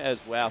Mana Mune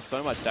as, wow,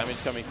 so much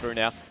damage coming through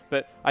now.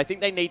 But I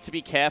think they need to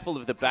be careful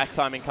of the back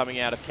timing coming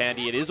out of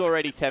Candy. It is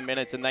already 10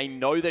 minutes, and they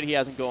know that he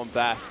hasn't gone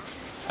back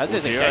As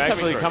is Zero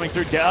actually coming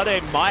through.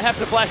 Dade might have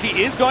to flash.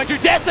 He is going to.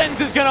 Death Sentence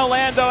is going to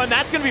land, though, and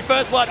that's going to be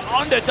first blood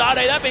onto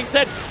Dade. That being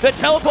said, the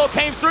teleport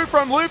came through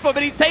from Looper,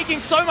 but he's taking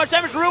so much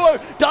damage. Ruo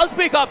does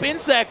pick up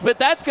Insect, but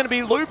that's going to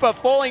be Looper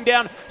falling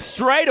down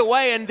straight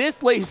away, and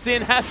this Lee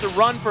Sin has to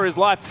run for his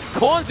life.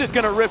 Korn's just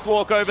going to Rift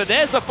Walk over.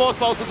 There's the Force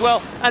Pulse as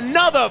well.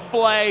 Another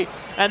Flay,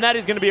 and that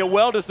is going to be a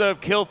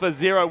well-deserved kill for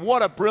Zero.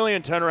 What a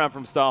brilliant turnaround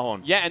from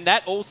Starhorn. Yeah, and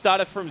that all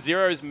started from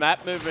Zero's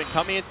map movement,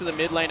 coming into the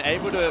mid lane,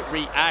 able to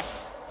react.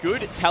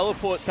 Good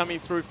teleports coming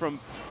through from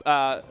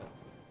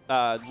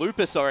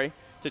Looper,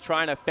 to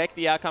try and affect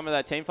the outcome of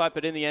that team fight,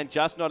 but in the end,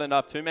 just not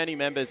enough. Too many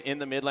members in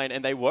the mid lane,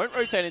 and they won't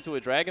rotate into a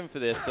Dragon for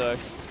this, so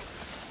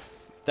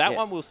that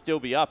one will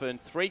still be up.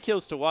 And 3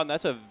 kills to 1,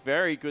 that's a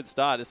very good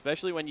start,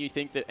 especially when you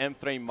think that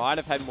M3 might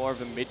have had more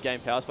of a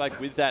mid-game power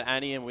spike with that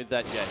Annie and with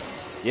that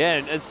Jace. Yeah,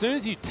 and as soon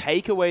as you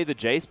take away the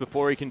Jace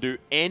before he can do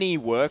any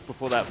work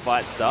before that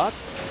fight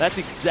starts, that's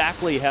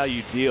exactly how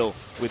you deal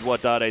with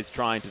what Dade's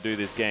trying to do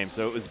this game.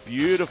 So it was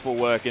beautiful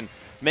work, and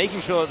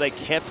making sure that they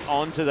kept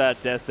onto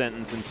that Death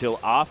Sentence until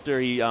after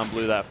he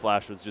blew that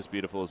flash was just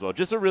beautiful as well.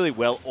 Just a really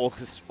well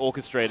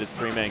orchestrated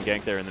 3-man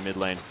gank there in the mid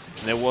lane,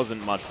 and there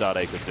wasn't much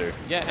Dade could do.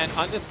 Yeah, and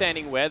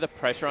understanding where the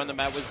pressure on the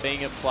map was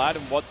being applied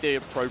and what the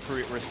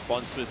appropriate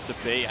response was to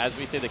be. As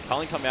we see the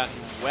culling come out,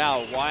 and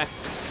wow,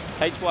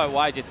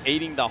 HYY just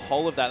eating the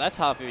whole of that. That's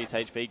half of his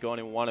HP gone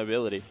in one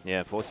ability.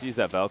 Yeah, forced to use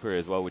that Valkyrie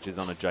as well, which is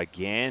on a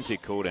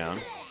gigantic cooldown.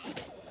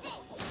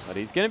 But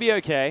he's going to be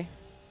okay.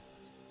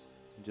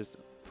 Just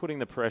putting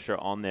the pressure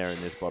on there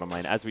in this bottom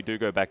lane as we do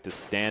go back to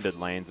standard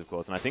lanes, of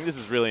course. And I think this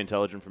is really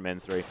intelligent from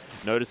M3,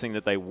 noticing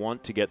that they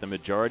want to get the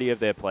majority of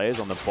their players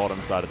on the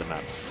bottom side of the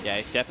map. Yeah,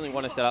 definitely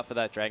want to set up for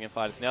that Dragon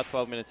fight. It's now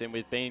 12 minutes in.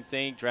 We've been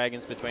seeing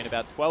Dragons between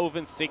about 12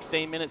 and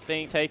 16 minutes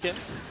being taken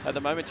at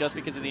the moment just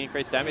because of the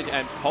increased damage,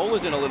 and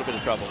Polar's in a little bit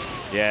of trouble.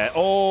 Yeah,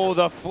 oh,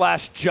 the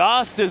flash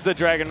just as the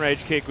Dragon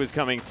Rage kick was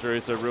coming through,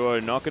 so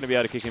Ruo not going to be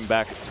able to kick him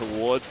back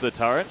towards the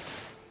turret.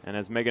 And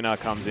as Meganar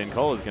comes in,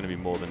 Cole is going to be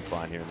more than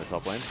fine here in the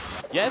top lane.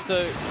 Yeah,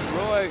 so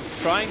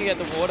Ruo trying to get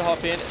the water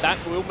hop in. That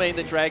will mean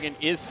the Dragon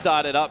is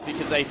started up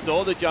because they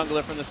saw the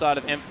jungler from the side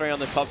of M3 on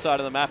the top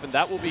side of the map, and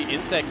that will be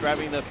Insect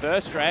grabbing the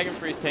first Dragon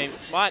for his team.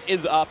 Smite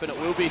is up and it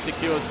will be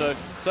secured.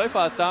 So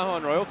far,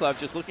 Starhorn Royal Club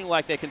just looking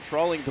like they're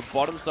controlling the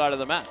bottom side of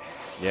the map.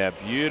 Yeah,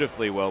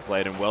 beautifully well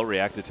played and well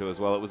reacted to as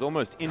well. It was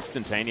almost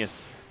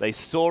instantaneous. They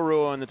saw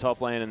Ruo in the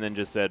top lane and then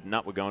just said,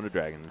 nah, we're going to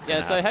Dragon.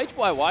 Yeah, so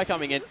HYY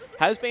coming in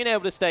has been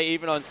able to stay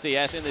even on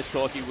CS in this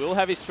talk. He will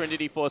have his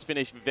Trinity Force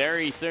finish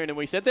very soon. And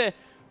we said there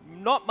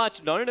not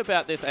much known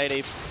about this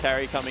AD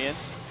carry coming in,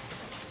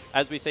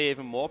 as we see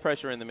even more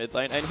pressure in the mid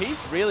lane. And he's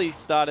really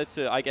started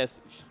to, I guess,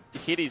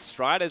 hit his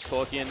stride as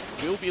Corki and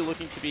will be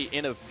looking to be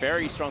in a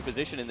very strong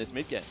position in this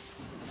mid game.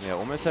 Yeah,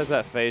 almost has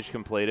that phase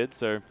completed.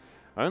 So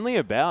only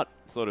about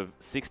sort of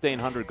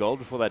 1,600 gold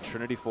before that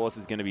Trinity Force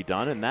is going to be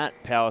done, and that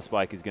power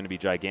spike is going to be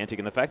gigantic.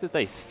 And the fact that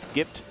they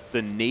skipped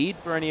the need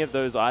for any of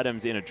those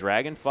items in a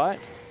Dragon fight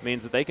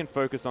means that they can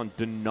focus on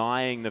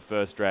denying the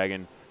first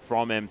Dragon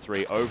from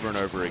M3 over and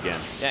over again.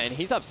 Yeah, and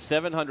he's up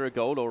 700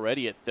 gold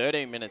already at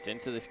 13 minutes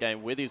into this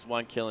game with his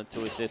 1 kill and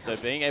 2 assists, so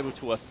being able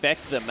to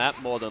affect the map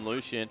more than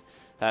Lucian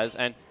has.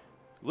 And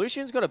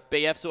Lucian's got a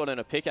BF sword and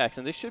a pickaxe,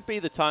 and this should be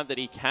the time that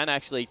he can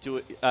actually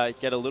do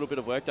get a little bit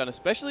of work done,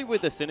 especially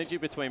with the synergy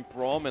between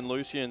Braum and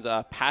Lucian's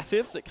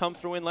passives that come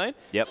through in lane.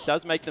 Yep.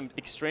 Does make them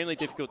extremely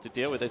difficult to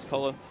deal with. There's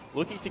Kola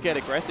looking to get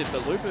aggressive,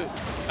 but Lupa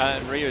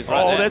and Ryu's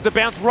right there. Oh, there's a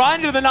bounce right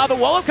into the Nether.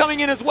 Wallop coming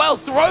in as well.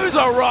 Throws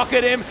a rock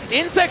at him.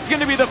 Insect's going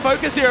to be the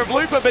focus here of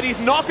Lupa, but he's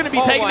not going to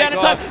be taken down in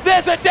time.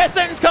 There's a Death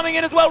Sentence coming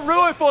in as well.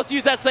 Ruo forced to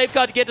use that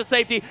safeguard to get to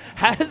safety.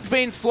 Has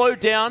been slowed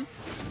down,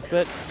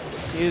 but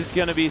is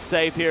going to be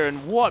safe here,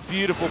 and what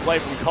beautiful play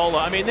from Kola.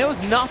 I mean, there was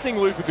nothing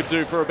Lupa could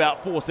do for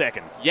about 4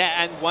 seconds.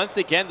 Yeah, and once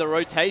again, the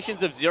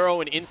rotations of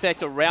Zero and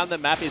Insect around the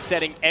map is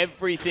setting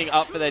everything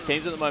up for their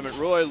teams at the moment.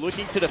 Ruo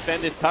looking to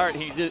defend this turret.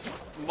 He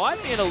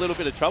might be in a little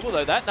bit of trouble,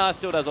 though. That Gnar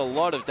still does a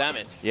lot of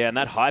damage. Yeah, and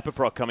that Hyper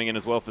Proc coming in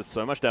as well for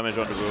so much damage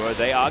onto Ruo.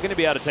 They are going to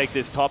be able to take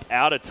this top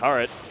outer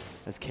turret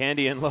as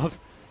Candy and Love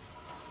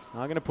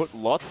are going to put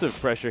lots of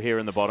pressure here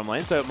in the bottom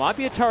lane. So it might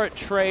be a turret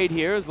trade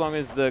here as long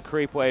as the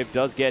creep wave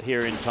does get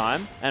here in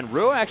time. And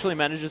Ruo actually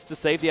manages to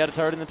save the outer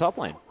turret in the top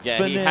lane.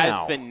 Yeah, he has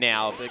for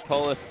now. But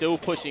Kola still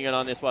pushing it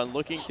on this one,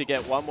 looking to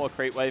get one more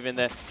creep wave in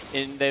there.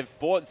 And they've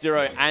bought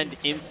Zero and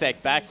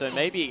Insect back, so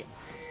maybe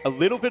a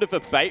little bit of a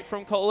bait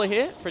from Kola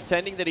here,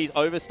 pretending that he's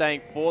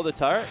overstaying for the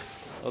turret.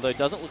 Although it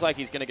doesn't look like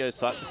he's going to go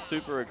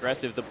super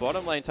aggressive. The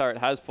bottom lane turret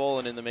has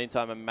fallen in the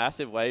meantime, a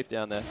massive wave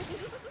down there.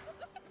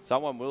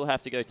 Someone will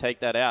have to go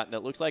take that out, and it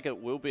looks like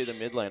it will be the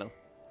mid laner.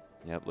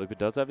 Yep, Lupa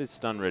does have his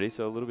stun ready,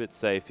 so a little bit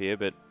safe here,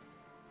 but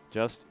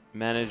just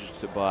managed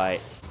to buy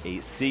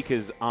a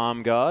Seeker's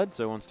arm guard,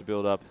 so wants to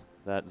build up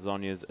that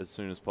Zhonya's as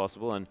soon as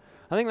possible, and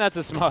I think that's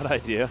a smart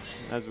idea.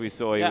 As we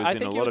saw, he was in a lot of trouble. I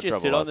think he'll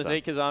just sit on the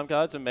Seeker's arm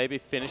guards and maybe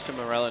finish the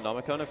Morello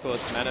Nomicon. Of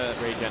course, mana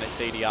regen at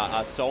CDR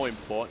are so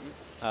important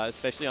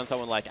especially on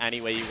someone like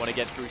Annie, where you want to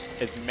get through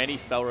as many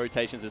spell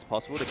rotations as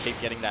possible to keep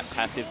getting that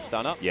passive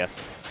stun up.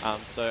 Yes.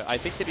 So I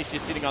think that he's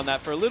just sitting on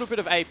that for a little bit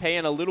of AP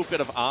and a little bit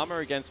of armor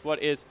against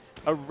what is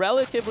a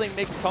relatively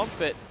mixed comp,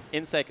 but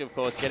Insect, of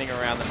course, getting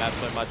around the map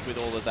so much with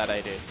all of that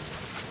AD.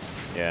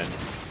 Yeah.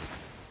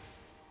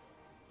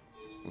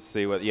 We'll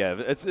see what... Yeah,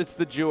 it's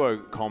the duo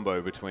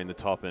combo between the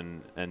top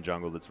and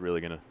jungle that's really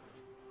going to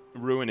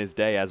ruin his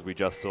day, as we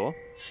just saw.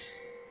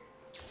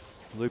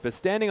 Looper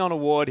standing on a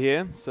ward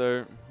here,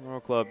 so Royal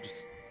Club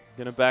just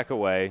going to back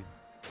away.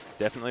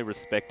 Definitely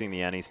respecting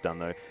the Annie stun,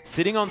 though.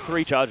 Sitting on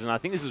 3 charges, and I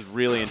think this is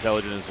really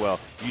intelligent as well.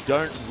 You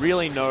don't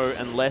really know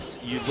unless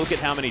you look at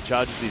how many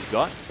charges he's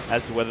got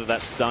as to whether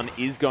that stun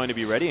is going to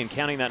be ready, and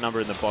counting that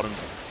number in the bottom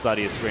side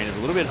of your screen is a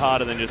little bit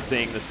harder than just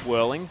seeing the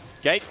swirling.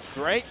 Great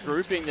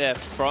grouping there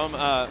from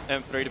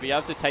M3 to be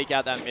able to take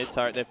out that mid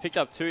turret. They've picked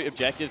up 2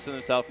 objectives for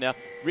themselves now,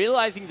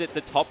 realizing that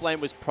the top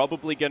lane was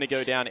probably going to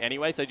go down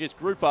anyway, so just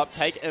group up,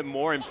 take a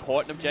more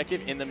important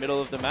objective in the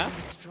middle of the map,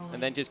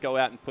 and then just go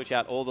out and push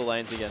out all the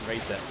lanes again,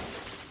 reset.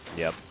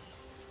 Yep.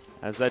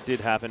 As that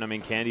did happen, I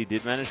mean, Candy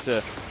did manage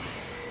to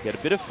get a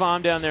bit of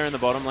farm down there in the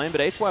bottom lane,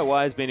 but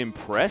HYY has been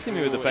impressing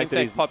me with the fact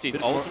that he's popped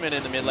his ultimate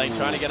in the mid lane,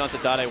 trying to get onto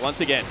Dade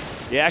once again.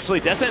 Yeah,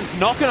 actually, Descent's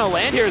not going to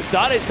land here as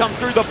Dade's come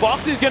through. The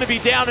box is going to be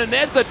down, and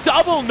there's the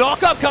double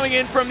knock-up coming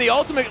in from the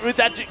ultimate with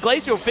that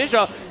Glacial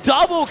Fissure.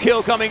 Double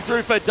kill coming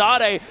through for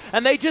Dade,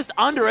 and they just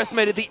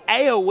underestimated the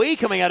AoE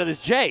coming out of this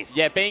Jace.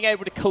 Yeah, being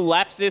able to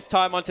collapse this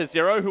time onto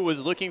Zero, who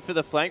was looking for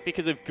the flank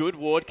because of good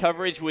ward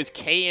coverage, was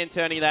key in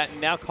turning that, and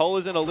now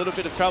Cola's in a little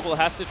bit of trouble,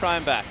 has to try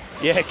and back.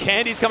 Yeah,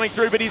 Candy's coming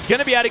through, but he's going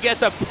to be able to get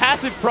the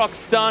passive proc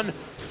stun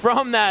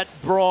from that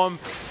Braum.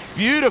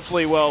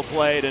 Beautifully well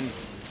played, and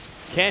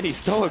Candy's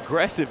so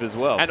aggressive as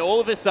well. And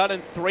all of a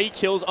sudden, 3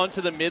 kills onto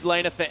the mid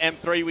laner for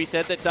M3. We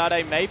said that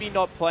Dade maybe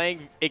not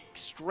playing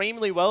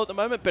extremely well at the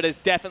moment, but has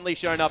definitely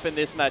shown up in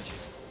this match.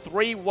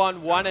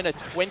 3-1-1 and a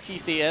 20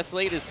 CS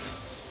lead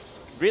has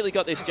really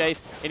got this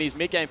Jace in his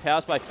mid-game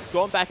power spy.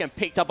 Gone back and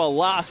picked up a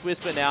last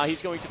Whisper now.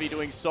 He's going to be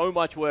doing so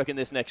much work in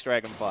this next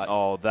Dragon fight.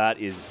 Oh, that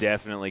is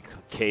definitely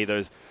key.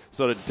 Those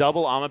sort of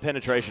double armor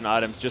penetration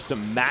items just to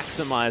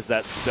maximize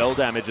that spell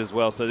damage as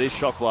well. So these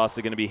shock blasts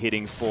are going to be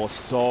hitting for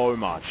so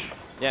much.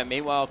 Yeah,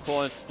 meanwhile,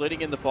 Korn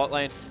splitting in the bot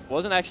lane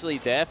wasn't actually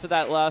there for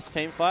that last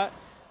team fight.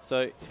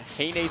 So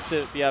he needs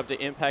to be able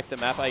to impact the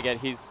map. I get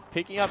he's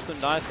picking up some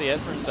nice CS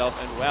for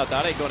himself. And wow,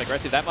 Dade going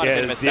aggressive. That might have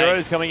been a mistake.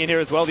 Zero's coming in here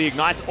as well. The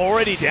Ignite's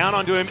already down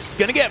onto him. It's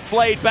going to get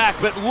flayed back.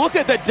 But look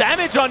at the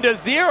damage onto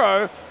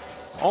Zero.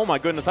 Oh my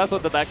goodness, I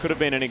thought that could have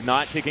been an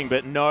Ignite ticking,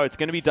 but no, it's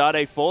going to be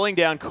Dade falling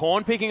down.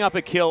 Korn picking up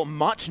a kill,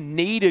 much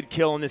needed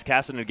kill in this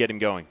Castle to get him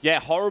going. Yeah,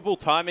 horrible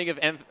timing of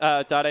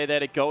Dade there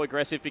to go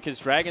aggressive because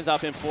Dragon's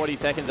up in 40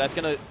 seconds. That's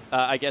going to,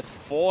 I guess,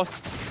 force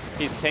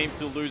his team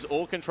to lose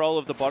all control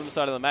of the bottom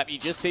side of the map. You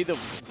just see the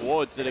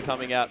wards that are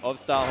coming out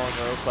of Starhorn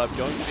Royal Club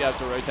going to be able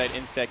to rotate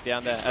Insect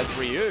down there as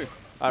Ryu.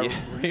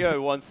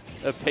 Rio wants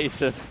a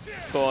piece of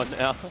Korn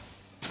now.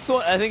 So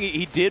I think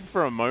he did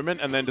for a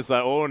moment and then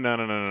decided, oh,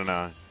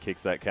 no.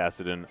 Kicks that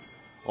Cassidon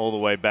all the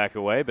way back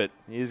away, but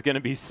he's going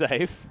to be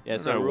safe. Yeah,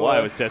 so I don't know why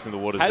I was testing the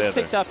waters there. Has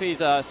picked up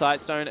his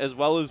Sightstone as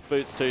well as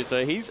Boots too,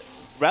 so he's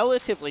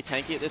relatively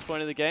tanky at this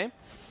point of the game.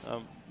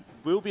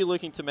 We'll be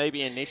looking to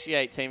maybe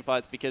initiate team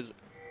fights because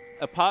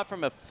apart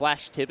from a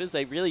flash Tibbers,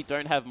 they really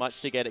don't have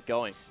much to get it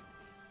going.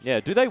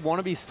 Yeah, do they want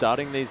to be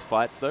starting these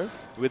fights though,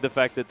 with the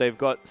fact that they've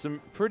got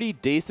some pretty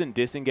decent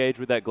disengage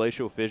with that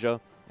Glacial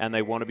Fissure? And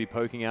they want to be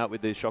poking out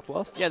with these shock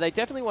blasts? Yeah, they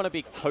definitely want to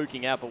be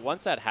poking out, but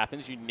once that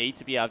happens, you need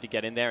to be able to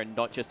get in there and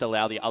not just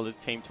allow the other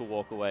team to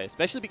walk away,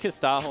 especially because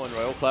Starhorn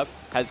Royal Club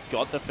has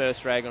got the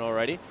first Dragon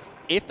already.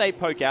 If they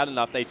poke out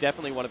enough, they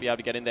definitely want to be able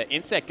to get in there.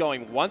 Insect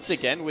going once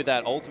again with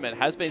that ultimate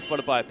has been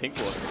spotted by a pink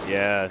ward.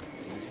 Yeah,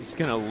 he's just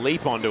going to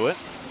leap onto it.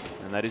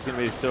 And that is going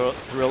to be the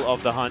thrill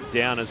of the hunt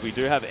down as we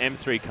do have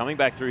M3 coming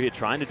back through here,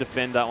 trying to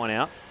defend that one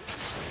out.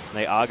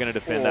 They are going to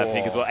defend that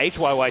pink as well.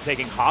 HYY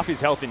taking half his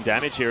health in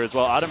damage here as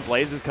well. Artem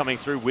Blaze is coming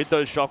through with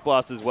those shock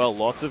blasts as well.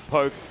 Lots of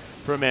poke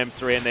from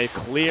M3, and they're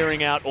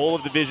clearing out all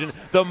of the vision.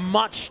 The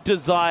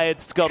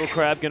much-desired Scuttle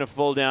Crab going to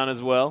fall down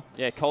as well.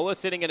 Yeah, Cola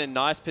sitting in a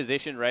nice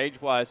position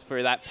rage-wise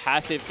for that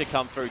passive to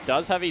come through.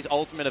 Does have his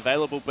ultimate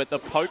available, but the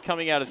poke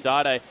coming out of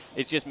Dade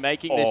is just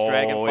making this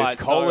Dragon fight so hard. If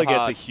Cola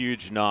gets a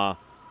huge gnar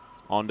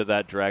onto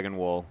that Dragon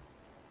wall,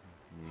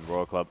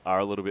 Royal Club are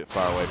a little bit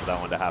far away for that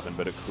one to happen,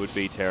 but it could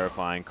be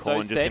terrifying.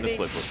 Korn just going to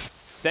split push.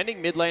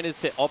 Sending mid laners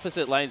to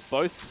opposite lanes,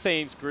 both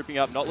teams grouping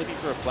up, not looking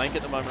for a flank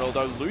at the moment,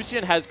 although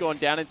Lucian has gone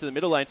down into the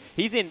middle lane.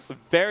 He's in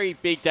very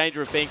big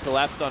danger of being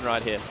collapsed on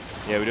right here.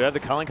 Yeah, we do have the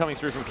culling coming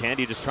through from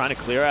Candy, just trying to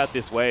clear out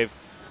this wave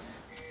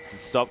and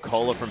stop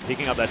Cola from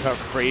picking up that turret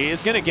for free. He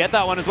is going to get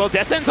that one as well.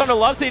 Descent's on a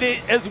love seat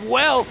as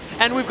well,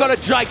 and we've got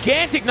a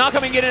gigantic knock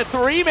coming in, a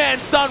 3-man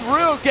stun.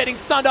 Rue getting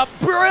stunned up.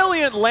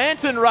 Brilliant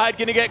Lantern Ride,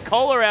 going to get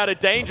Cola out of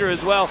danger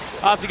as well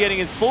after getting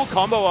his full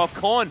combo off.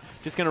 Korn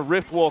just going to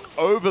rift walk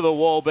over the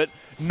wall, but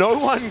no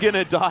one going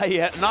to die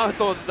yet. And I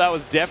thought that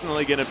was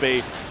definitely going to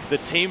be the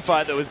team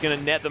fight that was going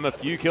to net them a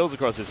few kills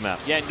across this map.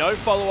 Yeah, no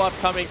follow-up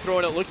coming through,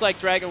 and it looks like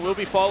Dragon will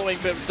be following,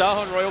 but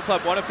Sahon Royal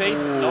Club one apiece.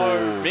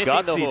 No, missing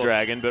the gutsy hook.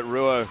 Dragon, but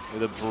Ruo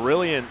with a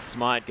brilliant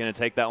smite going to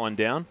take that one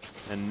down,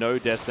 and no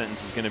death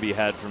sentence is going to to be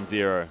had from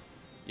Zero.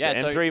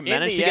 Yeah, so M3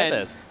 managed to get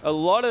this. A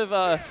lot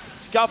of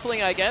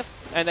scuffling, I guess,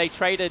 and they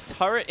traded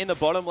turret in the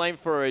bottom lane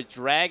for a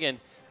Dragon.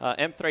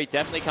 M3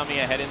 definitely coming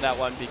ahead in that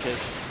one because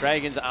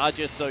Dragons are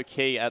just so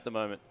key at the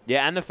moment.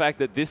 Yeah, and the fact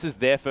that this is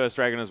their first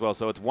Dragon as well.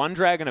 So it's one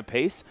Dragon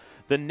apiece.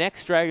 The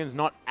next Dragon's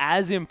not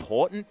as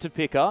important to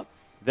pick up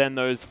than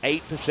those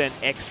 8%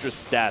 extra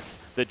stats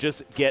that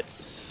just get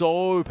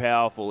so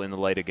powerful in the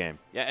later game.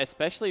 Yeah,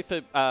 especially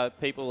for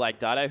people like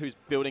Dado, who's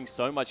building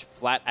so much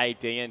flat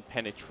AD and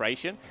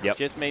penetration. Yep.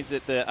 Just means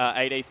that the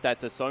AD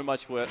stats are so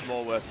much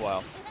more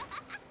worthwhile.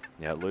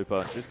 Yeah,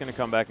 Looper just going to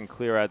come back and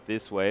clear out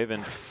this wave,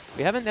 and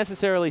we haven't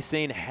necessarily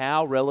seen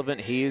how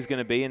relevant he is going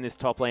to be in this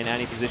top lane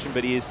Annie position,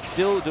 but he is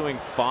still doing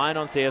fine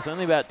on CS,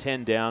 only about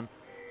 10 down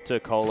to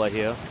Cola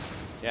here.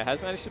 Yeah,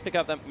 has managed to pick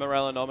up that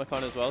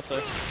Morellonomicon as well,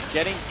 so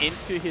getting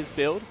into his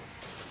build.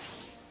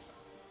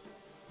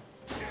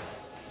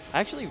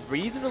 Actually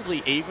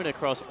reasonably even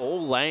across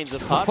all lanes,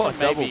 apart from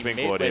maybe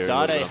mid, where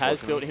Dade has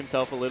built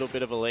himself a little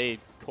bit of a lead.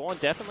 Korn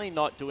definitely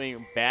not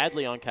doing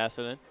badly on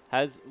Kassadin.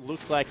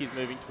 Looks like he's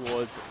moving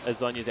towards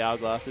Azonya's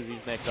Hourglass as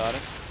his next item.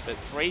 But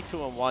 3,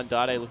 2, and 1,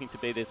 Dade looking to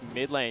be this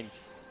mid lane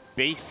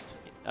beast.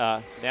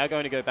 Now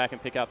going to go back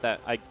and pick up that,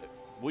 I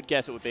would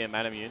guess it would be a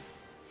Manamune.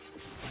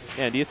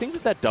 Yeah, do you think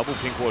that that double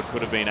pink ward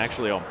could have been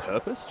actually on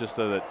purpose, just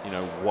so that, you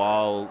know,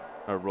 while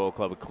a Royal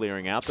Club are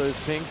clearing out those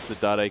pinks, the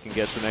Dade can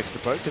get some extra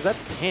poke? Because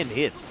that's 10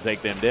 hits to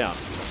take them down.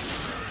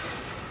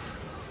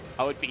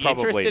 I would be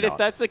interested if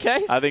that's the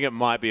case. I think it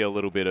might be a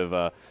little bit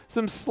of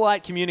some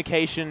slight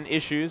communication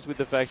issues with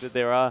the fact that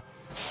there are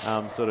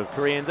sort of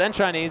Koreans and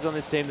Chinese on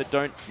this team that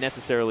don't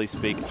necessarily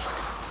speak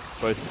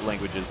both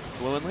languages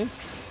fluently.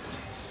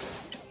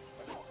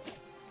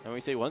 And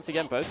we see once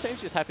again both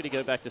teams just happy to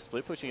go back to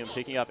split pushing and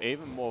picking up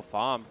even more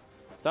farm.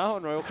 Starhawk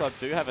and Royal Club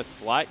do have a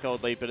slight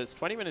gold lead, but it's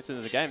 20 minutes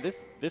into the game.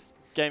 This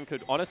game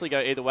could honestly go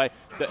either way.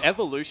 The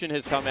evolution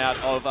has come out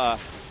of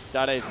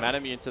Dade's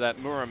Manamune to that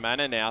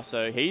Muramana now,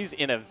 so he's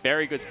in a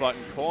very good spot.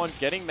 And Korn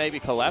getting maybe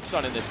collapsed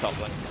on in this top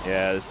lane.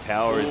 Yeah, this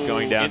tower is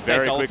going down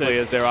very quickly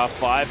as there are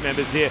 5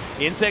 members here.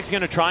 Insect's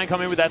going to try and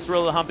come in with that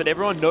thrill of the hump, but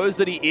everyone knows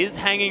that he is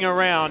hanging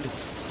around.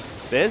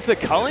 There's the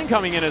culling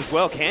coming in as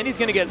well. Candy's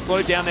going to get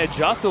slowed down there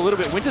just a little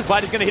bit. Winter's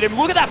Bite is going to hit him.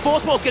 Look at that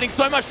Force Ball's getting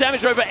so much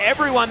damage over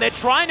everyone. They're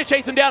trying to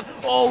chase him down.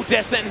 Oh,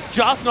 Death Sentence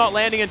just not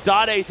landing, and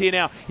Dade's here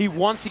now. He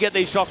wants to get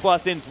these Shock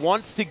Blast in,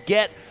 wants to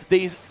get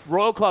these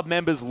Royal Club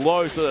members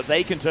low so that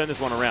they can turn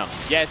this one around.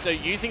 Yeah, so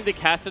using the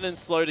Kassadin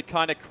slow to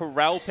kind of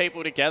corral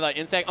people together.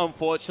 Insect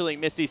unfortunately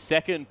missed his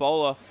second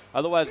bowler.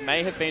 Otherwise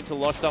may have been to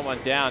lock someone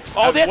down.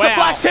 Oh, there's the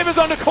Flash Timbers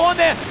onto Korn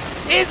there.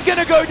 Is going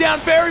to go down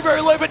very,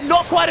 very low, but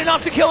not quite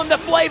enough to kill him. The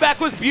playback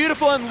was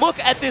beautiful, and look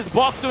at this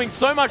box doing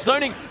so much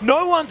zoning.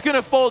 No one's going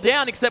to fall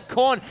down except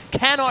Korn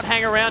cannot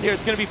hang around here.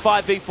 It's going to be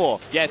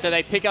 5v4. Yeah, so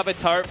they pick up a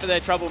turret for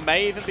their trouble.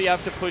 May even be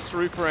able to push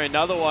through for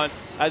another one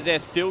as they're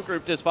still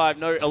grouped as 5.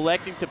 No,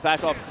 electing to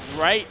back off.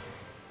 Great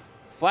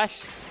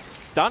Flash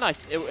stun.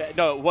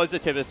 No, it was a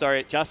Tibbers,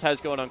 sorry. It just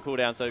has gone on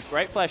cooldown. So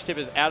great Flash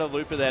Tibbers out of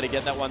Looper there to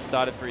get that one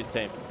started for his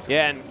team.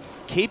 Yeah, and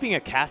keeping a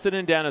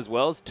Kassadin down as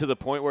well to the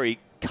point where he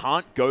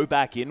can't go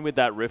back in with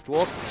that Rift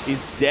Walk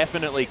is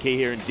definitely key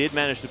here, and did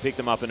manage to pick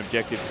them up an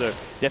objective. So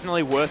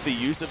definitely worth the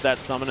use of that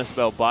Summoner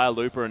spell by a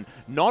Looper, and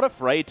not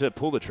afraid to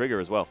pull the trigger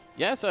as well.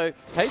 Yeah, so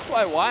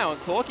HYY on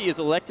Corky is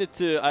elected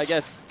to, I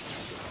guess,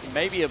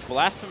 maybe a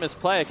blasphemous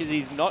player because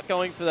he's not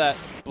going for that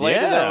Blade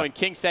of the and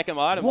King second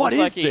item. What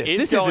looks is like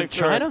this? This isn't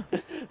China?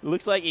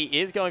 Looks like he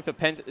is going for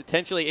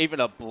potentially even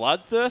a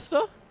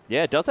Bloodthirster.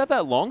 Yeah, it does have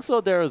that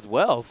longsword there as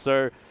well,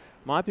 so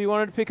might be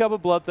wanting to pick up a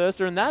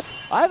Bloodthirster, and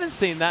I haven't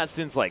seen that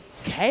since like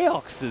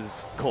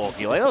Chaox's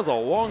Corky. Like, that was a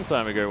long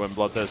time ago when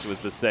Bloodthirster was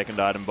the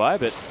second item buy,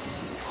 but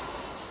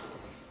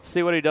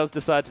see what he does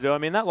decide to do. I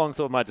mean, that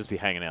longsword might just be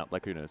hanging out,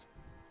 like who knows.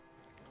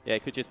 Yeah,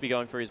 it could just be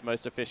going for his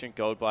most efficient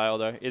gold buy,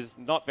 although is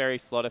not very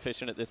slot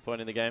efficient at this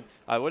point in the game.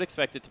 I would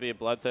expect it to be a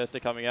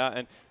Bloodthirster coming out,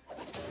 and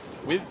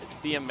with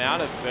the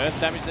amount of burst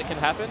damage that can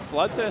happen,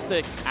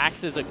 Bloodthirster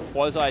acts as a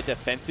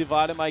quasi-defensive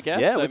item, I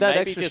guess. Yeah, so with that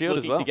maybe extra just shield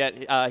looking as well. to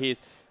get his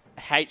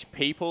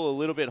HP pool a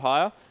little bit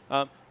higher.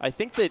 I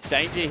think the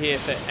danger here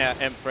for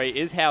M3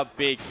 is how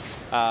big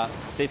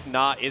this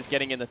Nart is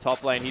getting in the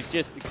top lane.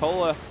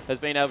 Cola has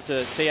been able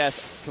to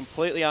CS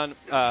completely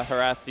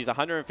unharassed. He's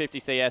 150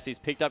 CS. He's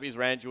picked up his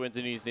Randuins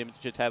and his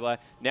Ninja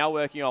Tablet. Now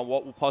working on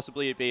what will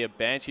possibly be a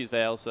Banshee's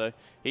Veil. So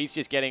he's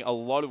just getting a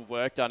lot of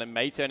work done and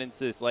may turn into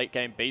this late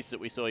game beast that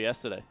we saw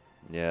yesterday.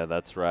 Yeah,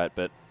 that's right.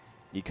 But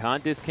you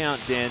can't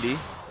discount Dandy.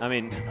 I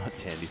mean, not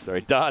Dandy,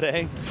 sorry,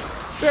 Dade.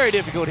 Very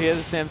difficult here,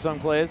 the Samsung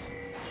players.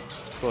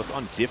 Of course,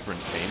 on different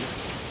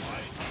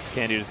teams.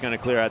 Candy just going to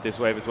clear out this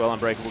wave as well.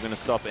 Unbreakable going to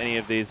stop any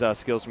of these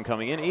skills from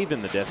coming in,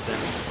 even the Death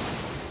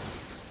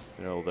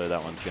Sentence. Although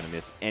that one's going to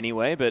miss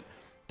anyway. But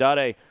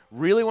Dade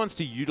really wants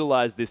to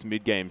utilize this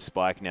mid-game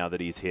spike now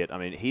that he's hit. I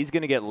mean, he's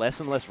going to get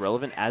less and less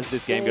relevant as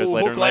this game goes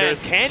later and later.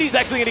 As Candy's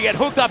actually going to get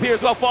hooked up here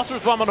as well.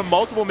 Phosphorus Bomb onto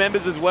multiple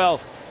members as well.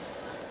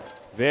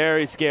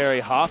 Very scary.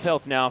 Half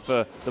health now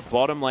for the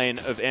bottom lane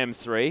of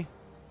M3.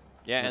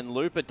 Yeah, and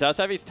Looper does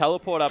have his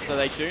teleport up, so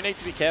they do need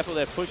to be careful.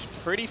 They're pushed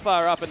pretty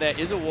far up, and there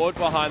is a ward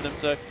behind them.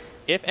 So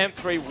if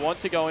M3 want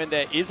to go in,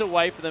 there is a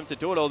way for them to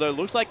do it, although it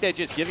looks like they're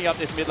just giving up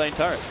this mid lane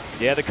turret.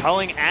 Yeah, the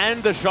culling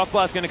and the shock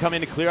blast going to come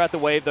in to clear out the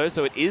wave, though,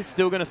 so it is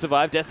still going to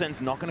survive.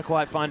 Descent's not going to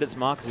quite find its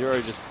mark. Zero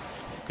just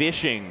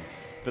fishing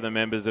for the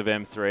members of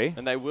M3.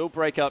 And they will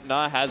break up.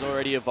 Nah has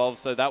already evolved,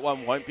 so that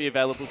one won't be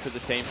available for the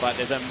team fight.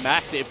 There's a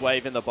massive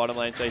wave in the bottom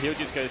lane, so he'll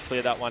just go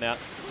clear that one out.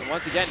 And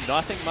once again,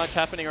 nothing much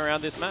happening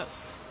around this map.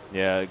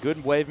 Yeah,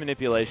 good wave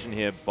manipulation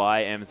here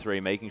by M3,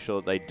 making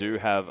sure that they do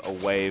have a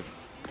wave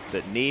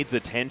that needs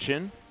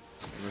attention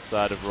on the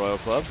side of Royal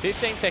Club.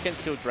 15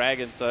 seconds till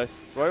Dragon, so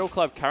Royal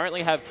Club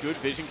currently have good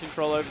vision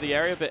control over the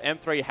area, but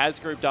M3 has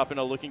grouped up and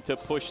are looking to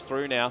push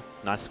through now.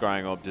 Nice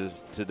scrying orb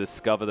to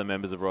discover the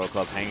members of Royal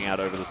Club hanging out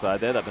over the side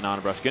there. That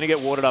banana brush going to get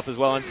warded up as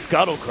well, and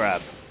Scuttle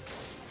Crab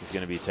is going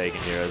to be taken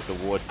here as the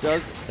ward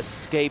does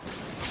escape.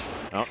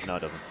 Oh, no, it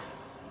doesn't.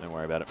 Don't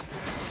worry about it.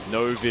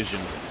 No vision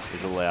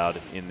is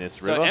allowed in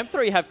this river. So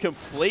M3 have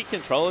complete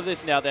control of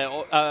this now. They're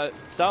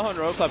Starhorn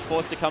Royal Club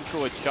forced to come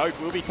through a choke.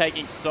 We'll be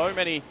taking so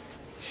many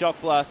shock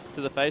blasts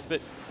to the face,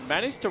 but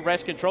managed to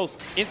wrest controls.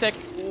 Insect,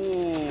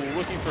 ooh,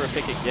 looking for a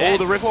pick again. Oh,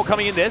 the Rift Wall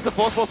coming in. There's the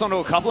Force Pulse onto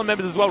a couple of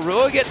members as well.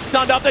 Rua gets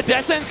stunned up. The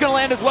Descent's going to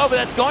land as well, but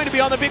that's going to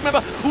be on the big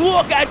member.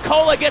 Look at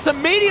Cola gets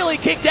immediately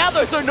kicked out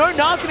though, so no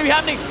Gna's going to be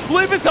happening.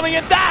 Looper's coming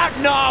in. That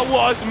Gna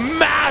was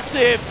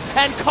massive,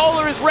 and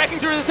Cola is wrecking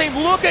through the team.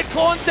 Look at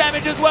Corn's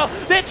damage as well.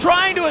 They're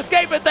trying to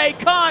escape, but they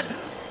can't.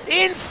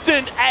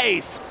 Instant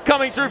ace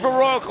coming through for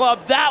Royal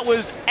Club. That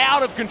was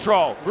out of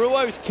control.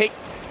 Ruo's kick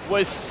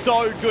was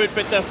so good,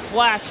 but the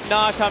flash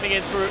Gna coming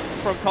in through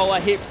from Cola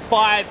hit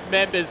 5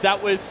 members.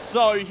 That was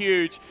so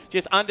huge.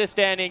 Just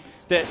understanding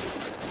that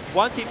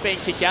once he'd been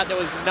kicked out, there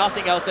was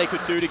nothing else they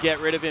could do to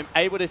get rid of him.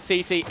 Able to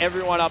CC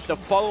everyone up. The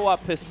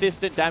follow-up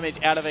persistent damage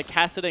out of a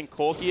Cassidy and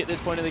Corki at this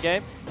point of the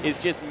game is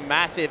just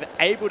massive.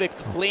 Able to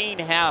clean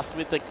house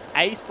with the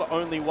ace for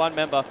only 1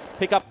 member.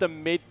 Pick up the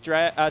mid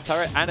turret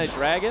and a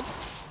dragon.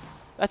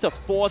 That's a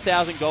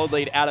 4,000 gold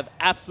lead out of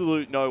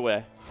absolute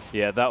nowhere.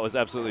 Yeah, that was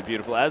absolutely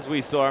beautiful. As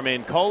we saw, I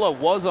mean, Cola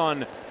was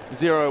on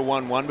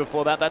 0-1-1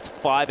 before that. That's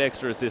 5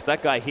 extra assists.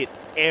 That guy hit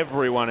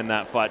everyone in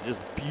that fight. Just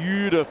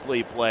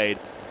beautifully played.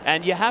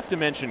 And you have to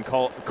mention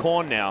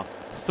Korn now.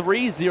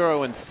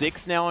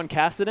 3-0-6 now on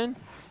Cassidy.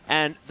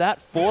 And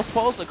that Force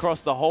Pulse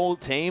across the whole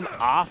team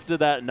after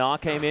that Gna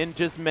came in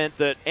just meant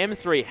that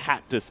M3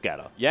 had to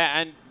scatter. Yeah,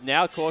 and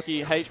now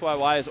Corki,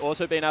 HYY, has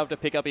also been able to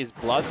pick up his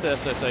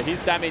Bloodthirster, so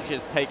his damage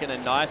has taken a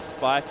nice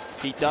spike.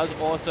 He does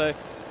also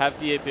have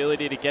the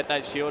ability to get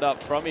that shield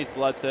up from his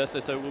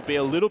Bloodthirster, so will be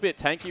a little bit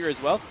tankier as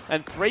well.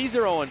 And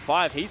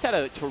 3-0-5, he's had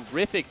a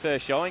terrific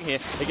first showing here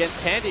against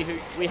Candy, who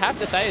we have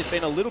to say has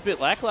been a little bit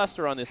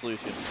lackluster on this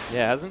Lucian.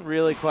 Yeah, hasn't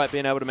really quite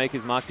been able to make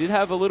his mark. Did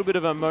have a little bit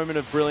of a moment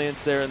of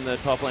brilliance there in the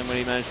top lane when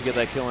he managed to get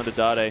that kill into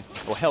Dade,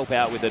 or help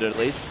out with it at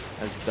least,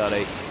 as Dade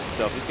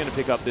himself is going to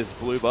pick up this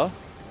blue buff.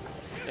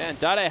 Yeah, and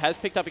Dade has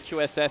picked up a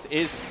QSS,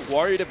 is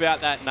worried about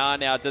that Gna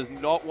now, does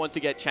not want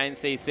to get chain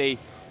CC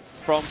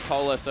from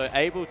Cola, so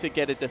able to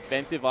get a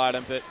defensive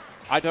item, but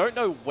I don't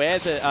know where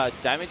the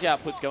damage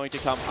output's going to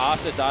come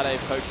after Dade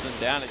pokes them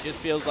down. It just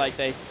feels like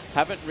they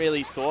haven't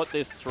really thought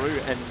this through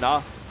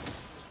enough.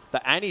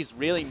 The Annie's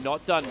really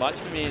not done much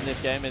for me in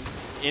this game, and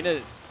in a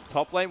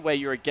top lane where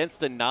you're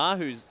against a Gna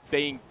who's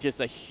being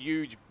just a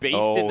huge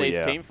beast in these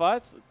team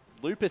fights,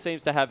 Looper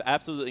seems to have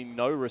absolutely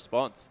no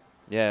response.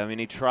 Yeah, I mean,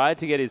 he tried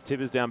to get his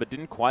tippers down, but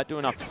didn't quite do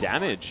enough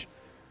damage.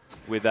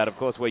 With that, of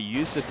course, we're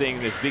used to seeing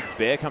this big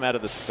bear come out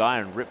of the sky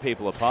and rip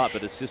people apart,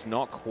 but it's just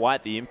not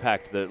quite the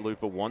impact that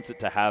Looper wants it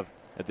to have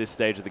at this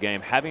stage of the game,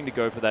 having to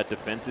go for that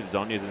defensive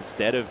Zhonya's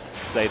instead of,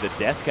 say, the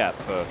Death Cap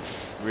for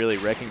really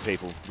wrecking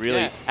people.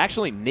 Really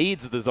actually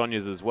needs the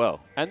Zhonya's as well.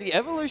 And the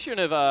evolution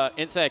of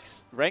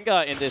Insect's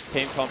Rengar in this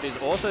team comp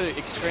is also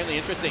extremely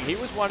interesting. He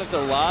was one of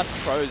the last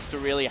pros to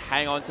really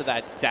hang on to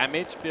that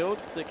damage build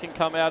that can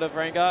come out of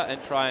Rengar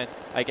and try and,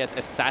 I guess,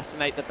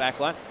 assassinate the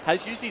backline.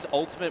 Has used his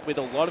ultimate with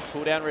a lot of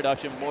cooldown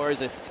reduction more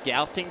as a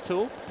scouting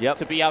tool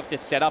to be able to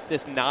set up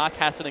this Gna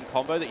Cassidy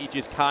combo that you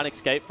just can't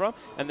escape from,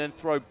 and then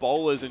throw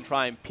bowlers and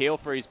try and peel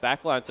for his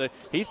backline. So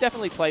he's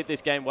definitely played this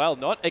game well.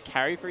 Not a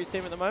carry for his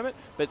team at the moment,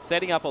 but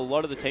setting up a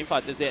lot of the team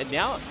fights as they're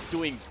now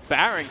doing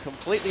Baron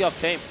completely off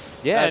team.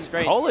 Yeah, and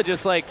Cola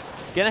just like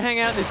gonna hang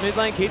out in this mid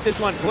lane, keep this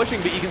one pushing,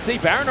 but you can see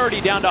Baron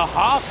already down to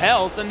half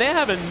health, and they're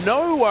having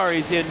no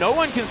worries here. No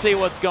one can see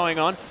what's going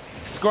on.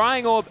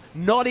 Scrying Orb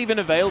not even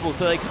available,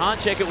 so they can't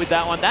check it with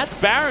that one. That's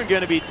Baron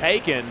going to be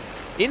taken.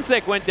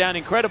 Insect went down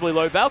incredibly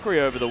low.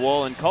 Valkyrie over the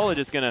wall, and Cola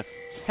just going to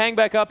hang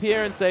back up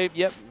here and say,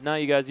 yep, no,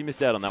 you guys, you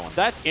missed out on that one.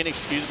 That's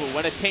inexcusable.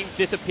 When a team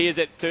disappears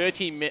at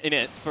 30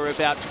 minutes for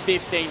about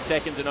 15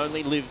 seconds and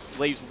only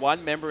leaves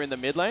 1 member in the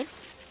mid lane,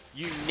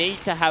 you need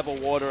to have a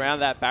ward around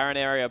that Baron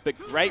area. But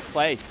great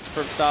play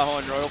from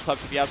Starhorn Royal Club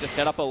to be able to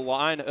set up a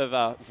line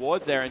of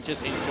wards there and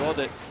just ensure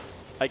that,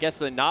 I guess,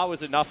 the Gnar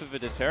was enough of a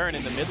deterrent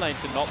in the mid lane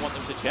to not want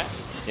them to check.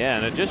 Yeah,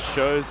 and it just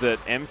shows that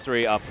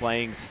M3 are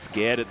playing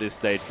scared at this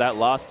stage. That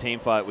last team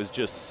fight was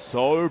just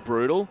so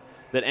brutal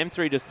that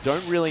M3 just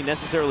don't really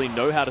necessarily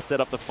know how to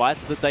set up the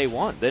fights that they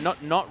want. They're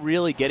not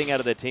really getting out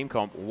of their team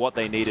comp what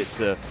they needed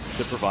to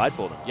provide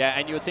for them. Yeah,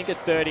 and you would think at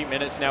 30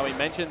 minutes now, we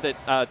mentioned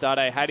that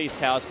Dade had his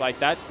power spike.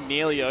 That's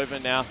nearly over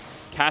now.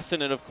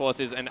 Castanen, of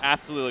course, is an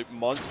absolute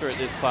monster at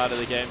this part of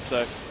the game,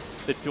 so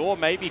the door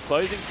may be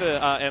closing for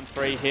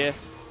M3 here.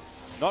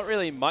 Not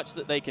really much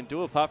that they can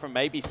do apart from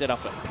maybe set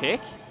up a pick,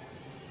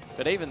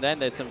 but even then,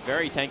 there's some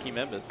very tanky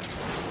members.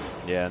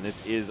 Yeah, and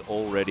this is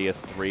already a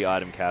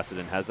 3-item casted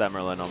and has that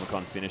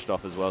Morellonomicon finished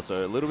off as well.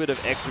 So a little bit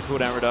of extra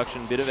cooldown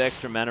reduction, bit of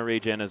extra mana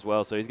regen as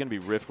well. So he's going to be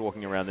Rift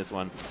walking around this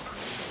one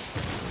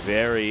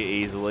very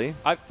easily.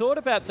 I've thought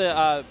about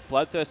the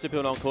Bloodthirster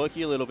build on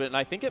Corki a little bit, and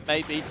I think it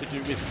may be to do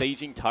with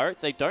sieging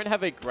turrets. They don't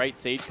have a great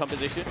siege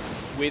composition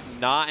with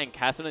Gnar and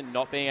Castanen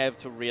not being able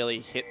to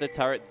really hit the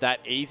turret that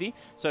easy.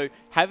 So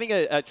having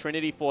a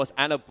Trinity Force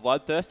and a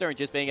Bloodthirster and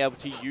just being able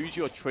to use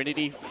your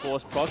Trinity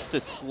Force procs to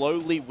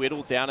slowly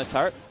whittle down a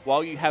turret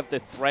while you have the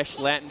Thresh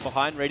Lantern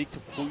behind ready to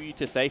pull you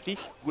to safety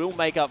will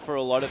make up for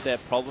a lot of their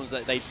problems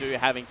that they do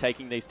having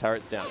taking these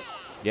turrets down.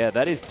 Yeah,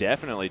 that is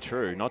definitely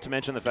true. Not to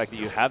mention the fact that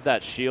you have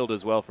that shield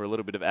as well for a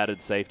little bit of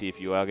added safety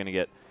if you are going to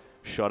get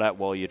shot at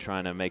while you're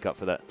trying to make up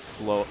for that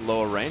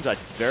lower range. I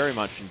very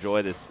much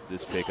enjoy this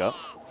pickup.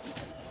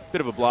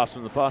 Bit of a blast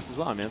from the past as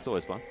well. I mean, it's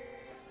always fun.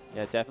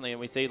 Yeah, definitely.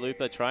 And we see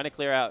Lupa trying to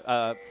clear out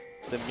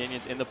the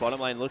minions in the bottom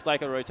lane. Looks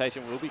like a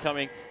rotation will be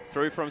coming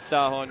through from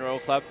Starhorn Royal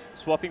Club.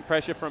 Swapping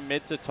pressure from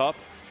mid to top.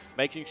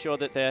 Making sure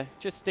that they're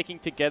just sticking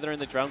together in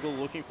the jungle,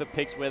 looking for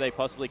picks where they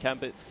possibly can.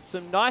 But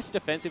some nice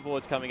defensive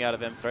wards coming out of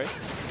M3.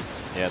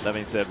 Yeah, that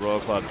being said, Royal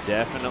Club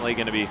definitely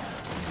going to be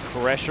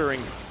pressuring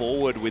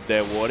forward with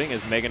their warding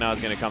as Mega Gnar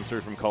is going to come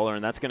through from Kohler,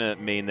 and that's going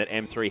to mean that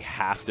M3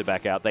 have to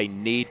back out. They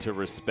need to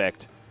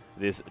respect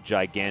this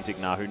gigantic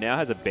Gnar, who now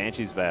has a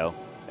Banshee's Veil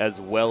as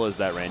well as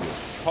that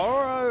Randuin.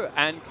 Koro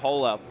and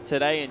Kohler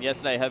today and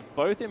yesterday have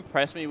both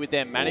impressed me with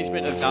their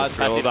management of Gnar's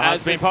passive. The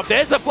Heart's been popped.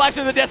 There's the flash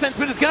of the Death Sentence,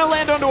 but it's going to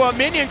land onto a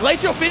minion.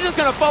 Glacial Fission's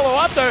going to follow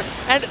up though,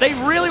 and they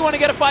really want to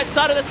get a fight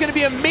started. That's going to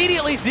be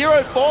immediately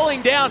Zero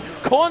falling down.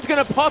 Korn's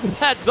going to pop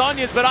that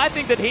Zhonya's, but I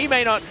think that he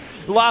may not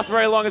last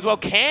very long as well.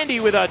 Candy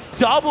with a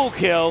double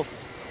kill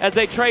as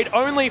they trade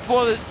only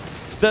for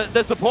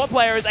the support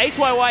player is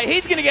HYY.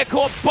 He's going to get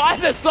caught by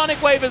the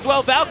Sonic Wave as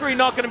well. Valkyrie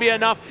not going to be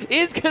enough.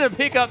 Is going to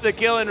pick up the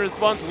kill in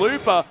response.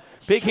 Lupa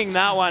picking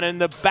that one.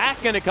 And the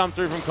back going to come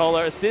through from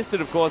Kohler,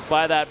 assisted, of course,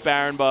 by that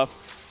Baron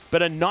buff.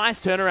 But a nice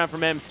turnaround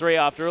from M3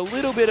 after a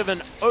little bit of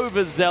an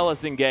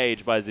overzealous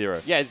engage by Zero.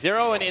 Yeah,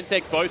 Zero and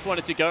Insect both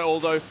wanted to go,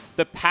 although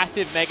the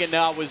passive Mega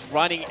Gnar was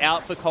running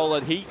out for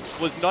Kohler. He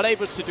was not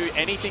able to do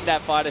anything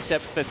that fight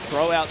except for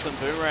throw out some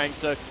boomerangs.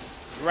 So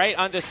great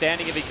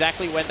understanding of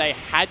exactly when they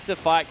had to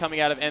fight coming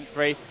out of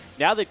M3.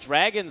 Now the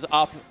Dragon's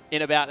up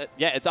in about,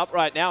 yeah, it's up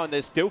right now, and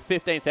there's still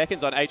 15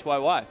 seconds on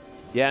HYY.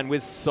 Yeah, and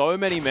with so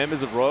many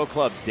members of Royal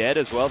Club dead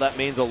as well, that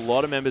means a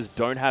lot of members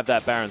don't have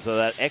that Baron. So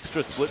that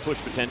extra split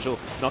push potential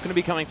not going to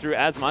be coming through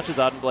as much as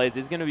Ardent Blaze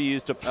is going to be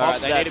used to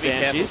pop they need to be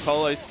careful.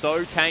 Solo's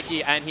so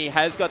tanky, and he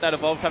has got that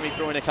Evolve coming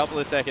through in a couple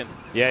of seconds.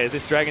 Yeah,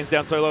 this Dragon's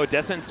down so low.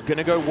 Descent's going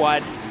to go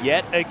wide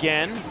yet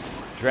again.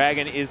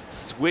 Dragon is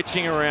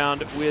switching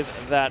around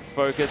with that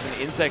focus,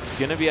 and Insect's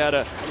going to be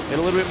able to get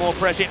a little bit more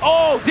pressure.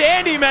 Oh,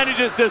 Dandy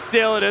manages to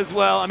steal it as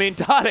well. I mean,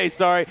 Dade,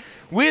 sorry,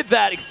 with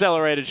that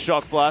accelerated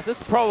Shock Blast.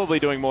 It's probably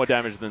doing more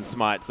damage than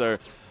Smite, so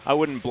I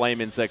wouldn't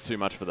blame Insect too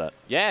much for that.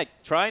 Yeah,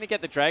 trying to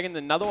get the Dragon.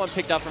 Another one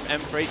picked up from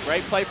M3.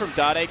 Great play from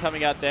Dade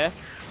coming out there.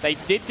 They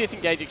did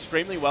disengage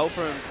extremely well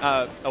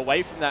from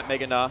away from that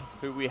Mega Gnar,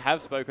 who we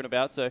have spoken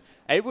about, so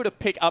able to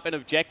pick up an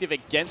objective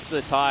against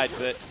the Tide,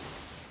 but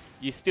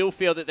you still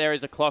feel that there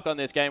is a clock on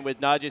this game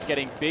with Gnar just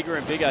getting bigger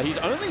and bigger. He's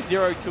only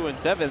 0, 2, and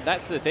 7.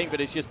 That's the thing,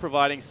 but it's just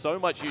providing so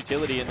much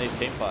utility in these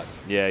team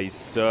fights. Yeah, he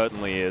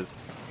certainly is.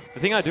 The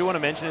thing I do want to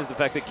mention is the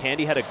fact that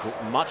Candy had a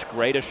much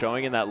greater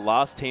showing in that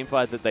last team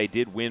fight that they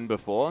did win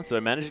before.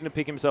 So managing to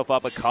pick himself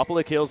up a couple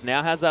of kills,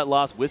 now has that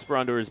last Whisper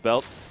under his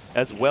belt,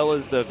 as well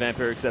as the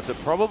Vampiric Scepter.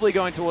 Probably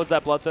going towards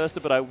that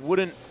Bloodthirster, but I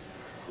wouldn't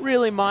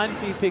really mind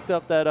if he picked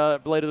up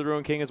that Blade of the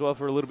Ruined King as well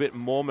for a little bit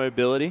more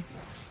mobility.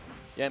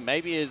 Yeah,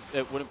 maybe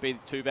it wouldn't be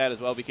too bad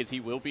as well because he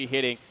will be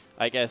hitting,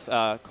 I guess,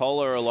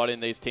 Kohler a lot in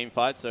these team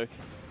fights, so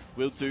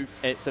will do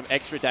some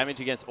extra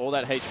damage against all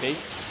that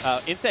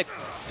HP. Insect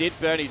did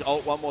burn his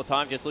ult one more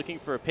time, just looking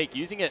for a pick,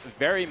 using it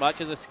very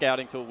much as a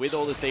scouting tool with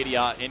all the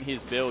CDR in his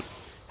build.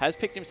 Has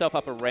picked himself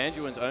up a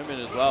Randuin's Omen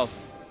as well.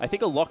 I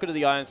think a Locket of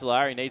the Iron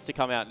Solari needs to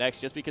come out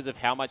next just because of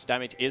how much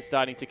damage is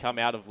starting to come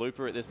out of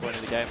Looper at this point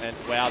in the game. And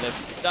wow, they've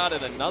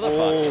started another fight.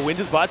 Oh,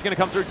 Winter's Bite's going to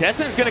come through.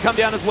 Destin's going to come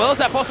down as well as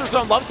that Phosphorus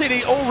on Love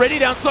CD already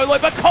down so low,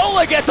 but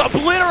Cola gets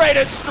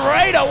obliterated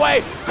straight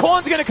away.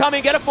 Korn's going to come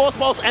in, get a Force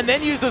Pulse, and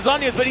then use the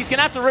Zonyas, but he's going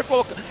to have to rip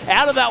walk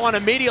out of that one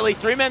immediately.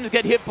 3 members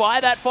get hit by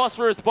that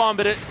Phosphorus Bomb,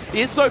 but it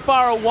is so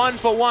far a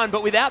 1-for-1.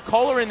 But without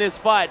Cola in this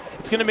fight,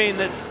 it's going to mean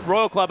that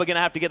Royal Club are going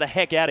to have to get the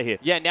heck out of here.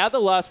 Yeah, now the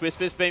last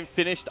Whisper's been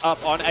finished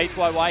up on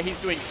HYY.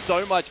 He's doing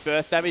so much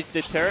burst damage,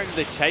 deterring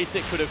the chase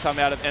that could have come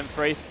out of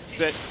M3.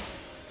 But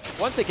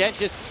once again,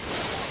 just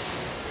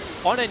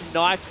on a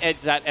knife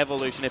edge, that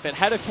evolution. If it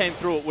had have came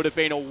through, it would have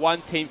been a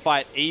 1-team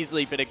fight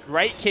easily, but a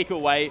great kick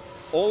away.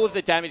 All of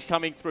the damage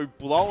coming through,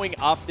 blowing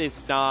up this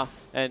Gnar,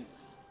 and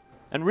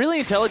really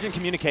intelligent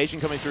communication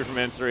coming through from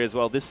M3 as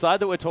well. This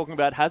side that we're talking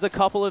about has a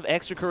couple of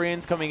extra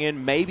Koreans coming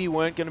in, maybe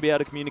weren't going to be able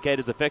to communicate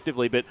as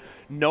effectively, but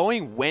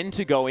knowing when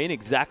to go in,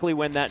 exactly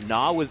when that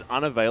Gnar was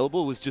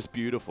unavailable, was just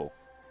beautiful.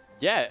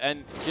 Yeah,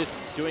 and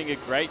just doing a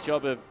great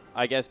job of,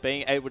 I guess,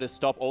 being able to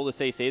stop all the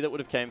CC that would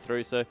have came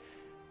through. So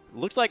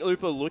looks like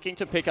Upa looking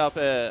to pick up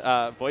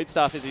a Void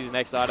Staff as his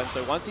next item.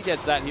 So once he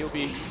gets that, he'll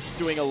be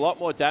doing a lot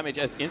more damage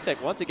as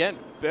Insect, once again,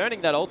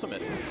 burning that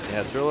ultimate.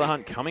 Yeah, Thriller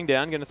Hunt coming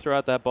down, going to throw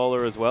out that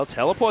bowler as well.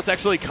 Teleport's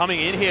actually coming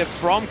in here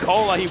from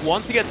Cola. He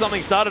wants to get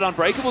something started.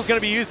 Unbreakable's going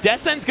to be used.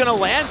 Descent's going to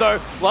land, though.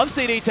 Love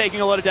CD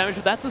taking a lot of damage,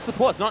 but that's the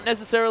support. It's not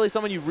necessarily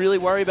someone you really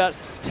worry about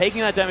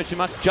taking that damage too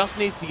much. Just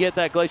needs to get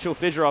that Glacial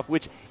Fissure off,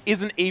 which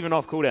isn't even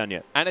off cooldown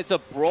yet. And it's a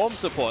Braum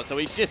support, so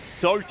he's just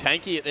so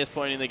tanky at this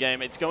point in the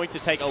game. It's going to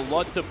take a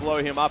lot to blow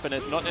him up, and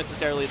it's not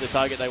necessarily the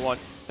target they want.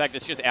 In fact,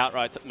 it's just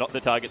outright not the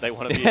target they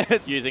want to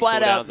be using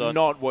flat cooldowns out on.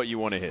 Not what you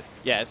want to hit.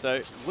 Yeah,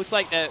 so looks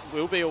like there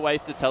will be a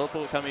wasted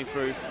teleport coming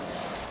through.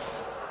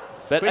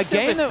 But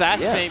again, the Sash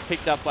being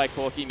picked up by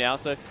Corki now,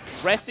 so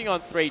resting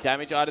on 3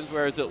 damage items,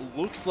 whereas it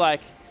looks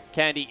like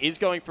Candy is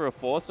going for a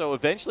 4, so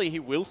eventually he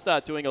will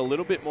start doing a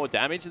little bit more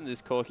damage than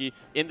this Corki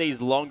in these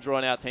long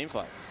drawn-out team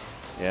fights.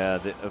 Yeah,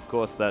 of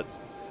course,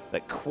 that's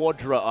that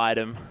Quadra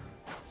item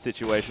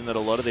situation that a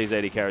lot of these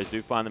AD carries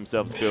do find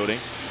themselves building.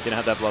 Going to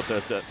have that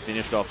Bloodthirster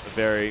finished off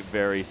very,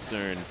 very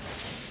soon.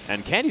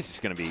 And Candy's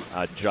just going to be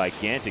a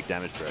gigantic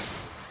damage threat.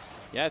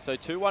 Yeah, so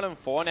 2-1 and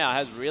 4 now,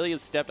 has really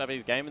stepped up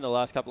his game in the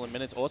last couple of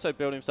minutes. Also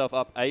built himself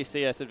up a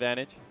CS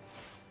advantage.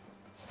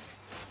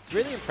 It's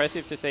really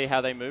impressive to see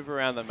how they move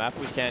around the map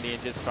with Candy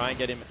and just try and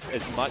get him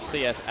as much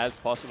CS as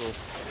possible.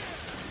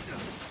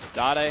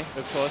 Dade,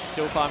 of course,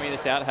 still farming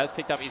this out, has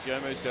picked up his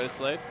Youmuu's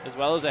Ghostblade, as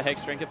well as a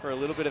Hex Drinker for a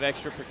little bit of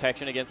extra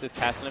protection against this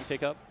Kassadin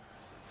pickup.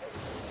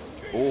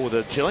 Oh,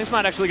 the Chilling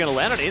Smite actually going to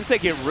land on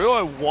Insect here.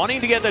 Ruo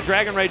wanting to get the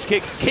Dragon Rage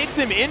kick, kicks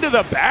him into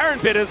the Baron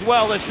pit as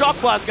well. The Shock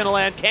Blast going to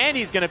land.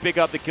 Candy's going to pick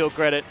up the kill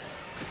credit.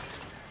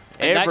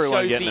 And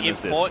Everyone that shows getting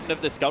the importance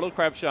of the Scuttle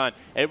Crab Shine.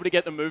 Able to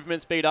get the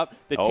movement speed up.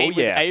 The team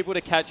was able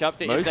to catch up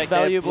to Most Insect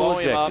valuable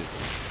there, blowing him up.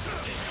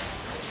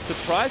 objective.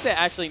 Surprised they're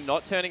actually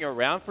not turning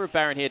around for a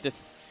Baron here,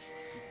 just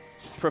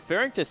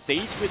preferring to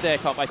siege with their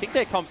comp. I think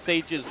their comp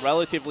sieges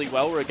relatively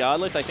well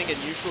regardless. I think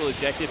a neutral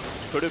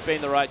objective could have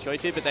been the right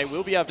choice here, but they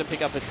will be able to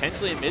pick up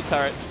potentially a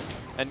mid-turret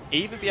and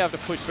even be able to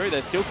push through.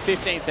 There's still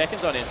 15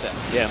 seconds on Insect.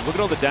 Yeah, and look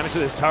at all the damage to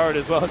this turret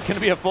as well. It's going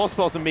to be a Force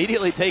Pulse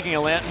immediately taking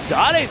a land.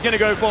 Dade's going to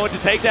go forward to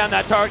take down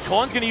that turret.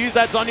 Korn's going to use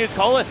that Zhonya's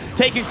Cola,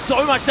 taking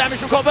so much damage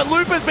from Korn, but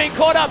Lupa's being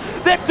caught up.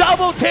 The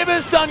double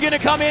Timber Stun going to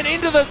come in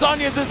into the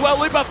Zhonya's as well.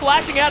 Lupa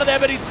flashing out of there,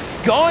 but he's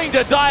going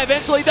to die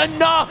eventually.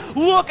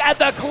 Look at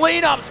the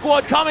cleanup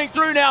squad coming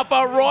through now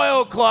for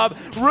Royal Club.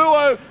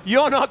 Ruo,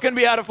 you're not going to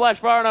be able to flash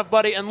far enough,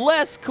 buddy,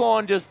 unless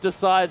Korn just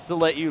decides to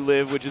let you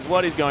live, which is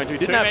what he's going to.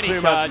 Didn't have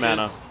too much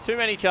mana. Too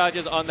many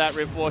charges on that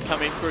Rift Ward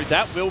coming through.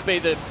 That will be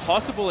the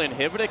possible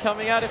inhibitor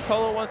coming out if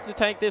Cola wants to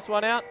tank this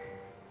one out.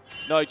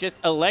 No,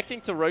 just electing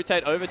to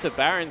rotate over to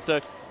Baron.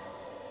 So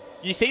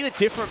you see the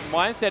different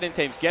mindset in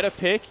teams. Get a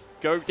pick,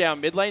 go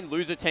down mid lane,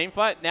 lose a team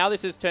fight. Now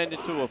this has turned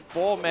into a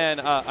 4-man,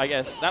 I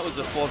guess that was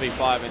a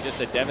 4v5 and just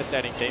a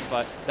devastating team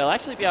fight. They'll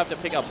actually be able to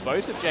pick up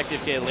both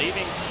objectives here,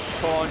 leaving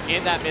Korn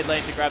in that mid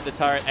lane to grab the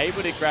turret,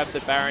 able to grab the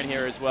Baron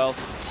here as well.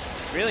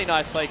 Really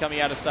nice play coming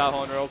out of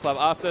Starhorn Royal Club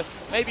after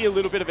maybe a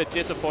little bit of a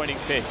disappointing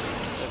pick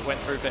that went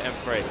through for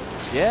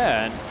M3.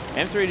 Yeah,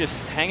 and M3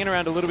 just hanging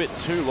around a little bit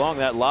too long.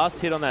 That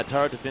last hit on that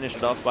turret to finish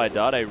it off by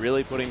Dade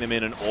really putting them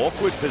in an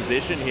awkward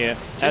position here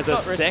as a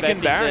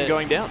second Baron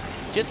going down.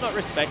 Just not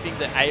respecting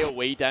the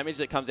AoE damage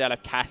that comes out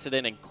of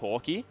Kassadin and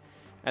Corki,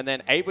 and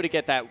then able to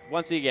get that,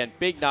 once again,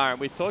 big Gnar.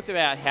 And we've talked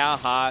about how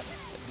hard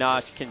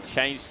Gnar can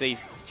chain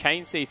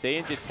CC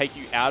and just take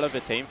you out of a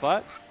team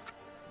fight.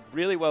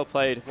 Really well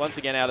played, once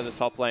again, out of the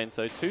top lane.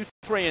 So 2,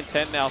 3, and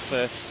 10 now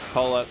for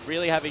Cola.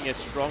 Really having a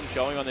strong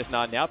showing on this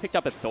Gnar. Now picked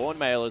up a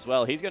Thornmail as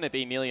well. He's going to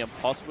be nearly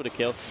impossible to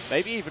kill.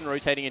 Maybe even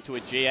rotating into a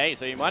GA,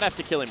 so you might have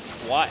to kill him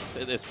twice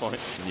at this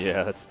point.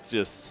 Yeah, that's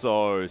just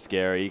so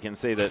scary. You can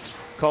see that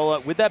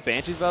Cola, with that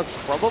Banshee spell,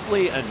 is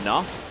probably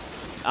enough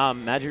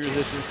magic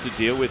resistance to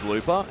deal with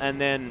Lupa.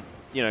 And then,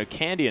 you know,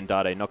 Candy and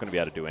Dade not going to be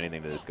able to do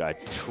anything to this guy.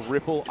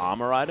 Triple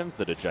armor items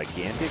that are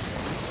gigantic.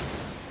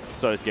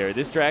 so scary.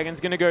 This Dragon's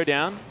going to go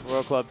down.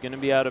 Royal Club going to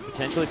be able to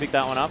potentially pick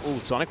that one up. Ooh,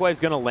 Sonic Wave's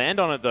going to land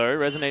on it, though.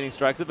 Resonating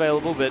Strike's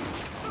available, but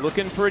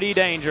looking pretty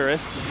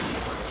dangerous.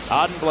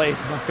 Ardent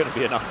Blaze not going to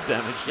be enough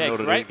damage in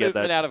order to great get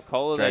that movement out of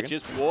Cola there, Dragon.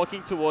 just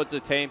walking towards the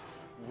team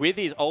with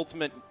his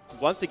ultimate,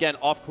 once again,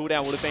 off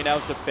cooldown, would have been able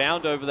to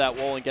bound over that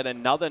wall and get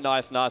another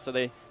nice Gnar, so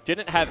they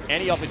didn't have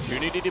any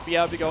opportunity to be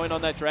able to go in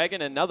on that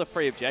Dragon. Another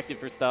free objective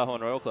for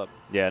Starhorn Royal Club.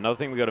 Yeah, another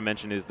thing we got to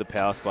mention is the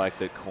power spike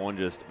that Korn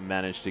just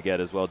managed to get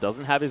as well.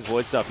 Doesn't have his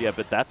Void stuff yet,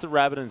 but that's a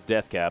Rabbidan's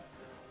death cap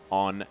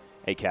on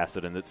a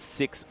Kassadin that's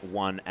 6,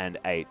 1, and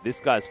 8.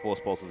 This guy's Force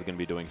Pulses are going to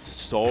be doing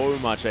so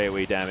much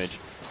AoE damage,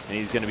 and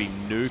he's going to be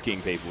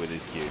nuking people with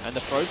his Q. And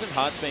the Frozen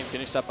Heart's being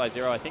finished up by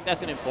Zero. I think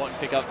that's an important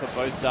pickup for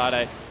both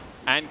Dade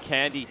and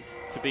Candy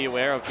to be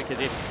aware of, because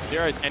if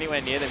Zero's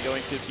anywhere near them,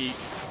 going to be,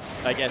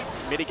 I guess,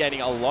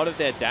 mitigating a lot of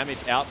their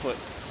damage output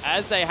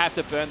as they have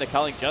to burn the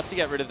culling just to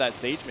get rid of that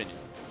Siege minion.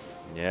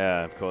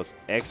 Yeah, of course,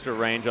 extra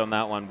range on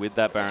that one with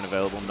that Baron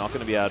available. Not going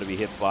to be able to be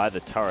hit by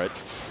the turret.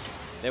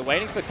 They're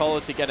waiting for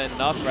Cola to get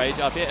enough rage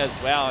up here as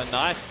well. A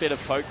nice bit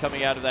of poke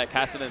coming out of that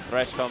Kassadin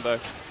Thresh combo.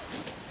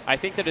 I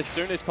think that as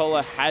soon as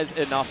Cola has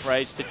enough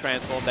rage to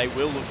transform, they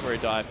will look for a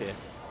dive here.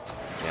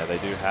 Yeah, they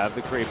do have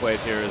the creep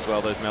wave here as well.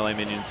 Those melee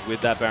minions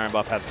with that Baron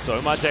buff have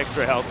so much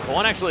extra health.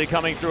 Korn actually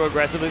coming through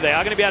aggressively. They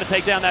are going to be able to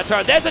take down that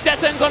turret. There's a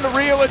death sentence onto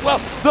Rio as well.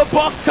 The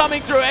box coming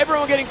through.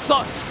 Everyone getting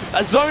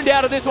zoned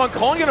out of this one.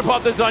 Korn going to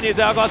pop the Zhonya's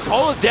Hourglass.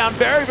 Cola's down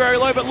very, very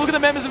low, but look at the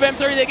members of M3.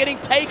 They're getting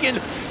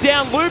taken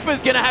down.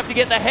 Lupa's going to have to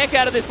get the heck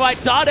out of this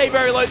fight. Dade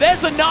very low.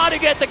 There's the Gnar to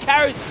get the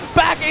carries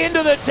back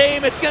into the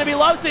team. It's going to be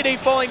Love CD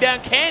falling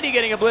down. Candy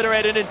getting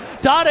obliterated, and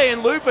Dade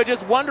and Lupa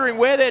just wondering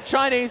where their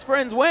Chinese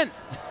friends went.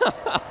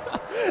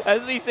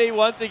 As we see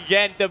once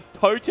again, the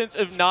potence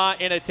of Gnar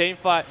in a team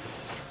fight.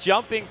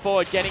 Jumping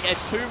forward, getting a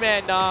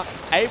two-man Gnar,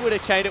 able to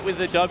chain it with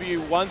the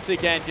W once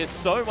again.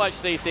 Just so much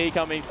CC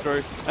coming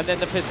through. And then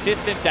the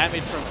persistent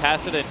damage from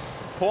Kassadin.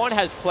 Korn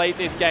has played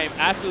this game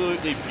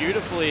absolutely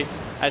beautifully,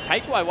 as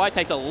HYY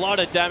takes a lot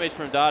of damage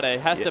from Dade.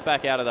 Has to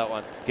back out of that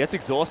one. Gets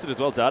exhausted as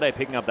well. Dade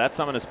picking up that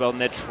summoner spell, and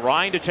they're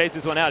trying to chase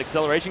this one out.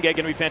 Acceleration Gate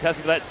going to be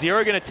fantastic for that.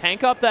 Zero going to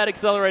tank up that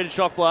accelerated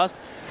shock blast,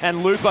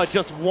 and Lupa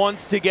just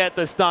wants to get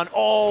the stun.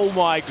 Oh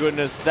my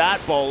goodness,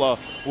 that bowler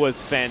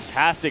was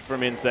fantastic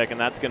from Insec, and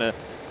that's going to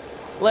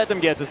let them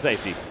get to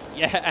safety.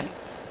 Yeah, and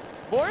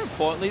more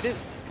importantly,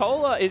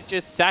 Cola is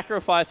just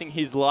sacrificing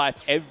his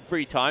life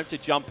every time to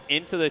jump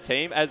into the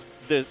team as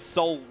the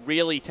sole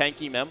really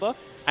tanky member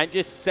and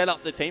just set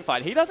up the team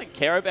fight. He doesn't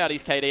care about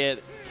his KD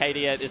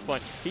at this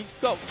point. He's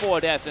got 4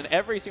 deaths, and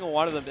every single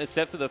one of them,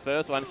 except for the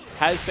first one,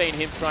 has been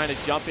him trying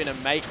to jump in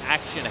and make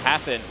action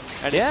happen.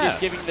 And it's just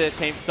giving the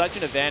team such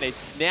an advantage.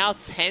 Now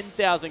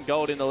 10,000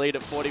 gold in the lead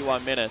at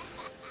 41 minutes.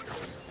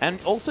 And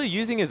also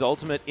using his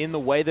ultimate in the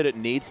way that it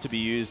needs to be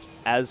used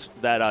as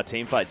that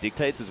team fight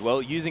dictates as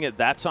well. Using it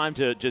that time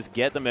to just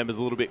get the members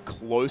a little bit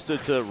closer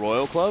to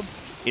Royal Club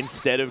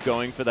instead of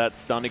going for that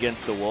stun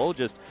against the wall.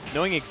 Just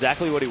knowing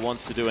exactly what he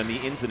wants to do and the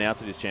ins and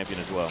outs of his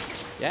champion as well.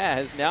 Yeah,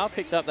 has now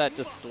picked up that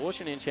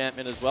Distortion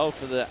enchantment as well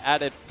for the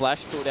added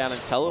flash cooldown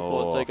and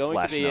teleport. So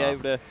going to be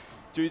able to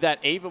do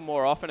that even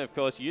more often, of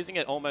course, using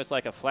it almost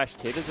like a flash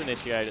kit as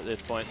initiate at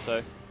this point.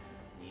 So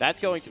that's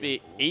going to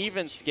be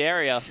even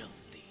scarier.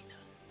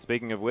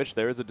 Speaking of which,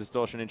 there is a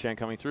Distortion enchant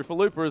coming through for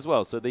Lupa as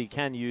well, so that he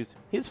can use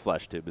his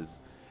Flash Tib as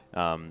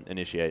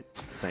initiate at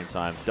the same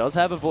time. Does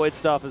have a Void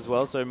Staff as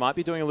well, so might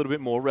be doing a little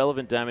bit more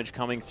relevant damage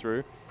coming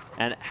through.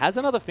 And has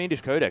another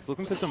Fiendish Codex,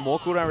 looking for some more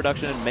cooldown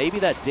reduction and maybe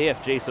that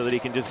DFG so that he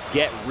can just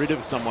get rid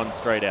of someone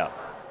straight out.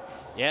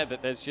 Yeah,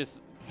 but there's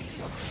just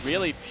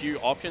really few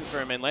options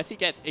for him. Unless he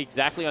gets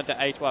exactly onto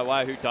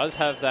HYY, who does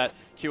have that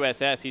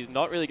QSS, he's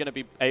not really going to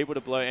be able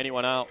to blow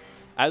anyone out.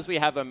 As we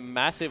have a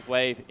massive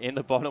wave in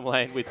the bottom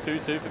lane with 2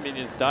 super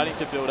minions starting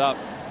to build up.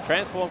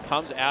 Transform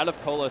comes out of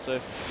Cola,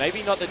 so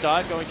maybe not the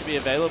dive going to be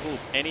available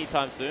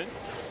anytime soon.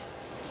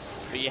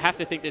 But you have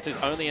to think this is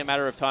only a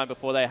matter of time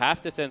before they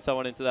have to send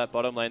someone into that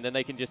bottom lane. Then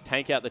they can just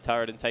tank out the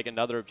turret and take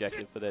another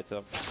objective for their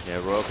team. Yeah,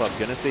 Royal Club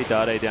going to see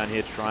Dade down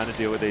here trying to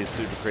deal with these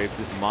super creeps.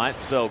 This might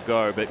spell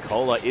go, but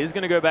Cola is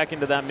going to go back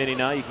into that mini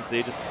Gnar. You can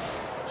see just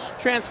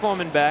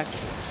transforming back.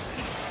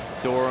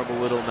 Adorable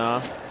little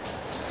Gnar.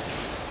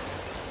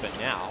 For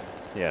now.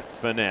 Yeah,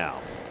 for now.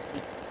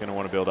 He's going to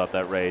want to build up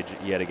that rage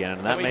yet again.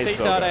 And that we see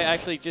Dade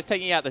actually just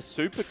taking out the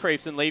super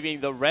creeps and leaving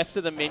the rest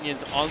of the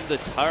minions on the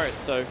turret.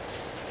 So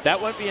that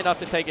won't be enough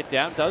to take it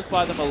down. Does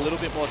buy them a little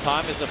bit more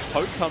time as a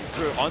poke comes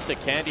through onto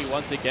Candy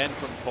once again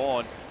from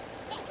Korn.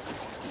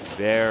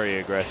 Very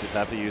aggressive.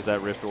 Have to use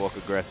that Rift Walk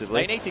aggressively.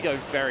 They need to go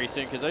very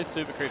soon because those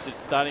super creeps are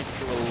starting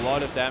to do a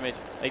lot of damage.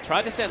 They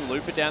tried to send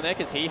Lupa down there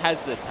because he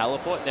has the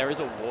teleport and there is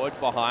a ward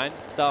behind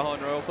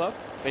Starhorn Royal Club,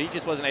 but he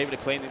just wasn't able to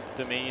clean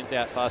the minions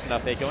out fast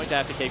enough. They're going to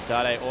have to keep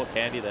Dade or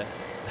Candy there.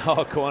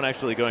 Oh, Korn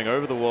actually going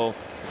over the wall.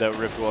 That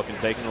Riftwalk and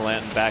taking the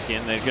lantern back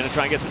in. They're going to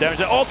try and get some damage.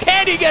 Oh,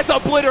 Candy gets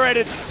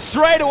obliterated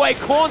straight away.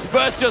 Korn's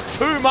burst just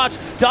too much.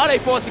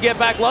 Dade forced to get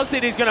back. Love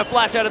City's going to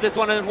flash out of this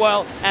one as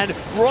well. And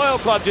Royal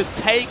Club just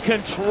take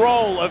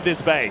control of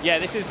this base. Yeah,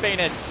 this has been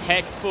a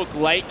textbook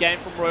late game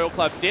from Royal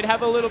Club. Did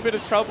have a little bit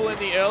of trouble in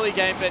the early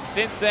game, but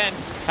since then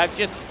have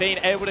just been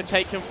able to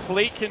take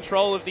complete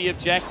control of the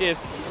objectives.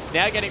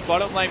 Now getting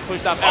bottom lane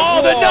pushed up.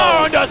 Oh, the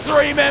Gnar under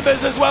 3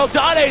 members as well.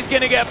 Dade's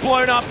going to get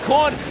blown up.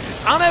 Korn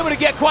unable to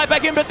get quite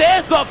back in, but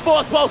there's the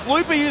Force Pulse.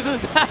 Looper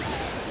uses that.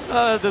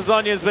 The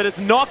Zhonya's, but it's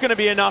not going to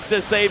be enough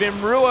to save him.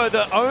 Ruo,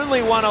 the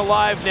only one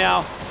alive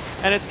now,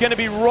 and it's going to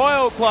be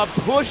Royal Club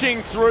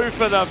pushing through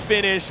for the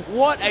finish.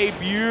 What a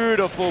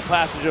beautiful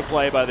passage of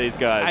play by these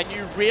guys. And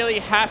you really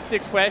have to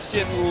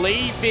question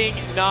leaving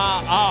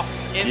Gnar up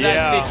in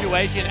that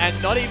situation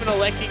and not even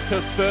electing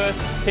to first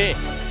pick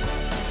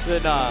the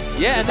Gnar.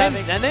 Yeah,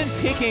 and then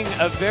picking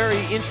a very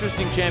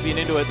interesting champion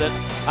into it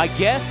that I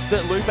guess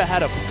that Looper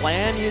had a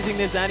plan using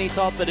this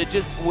anti-top, but it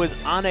just was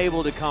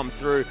unable to come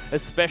through,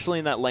 especially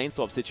in that lane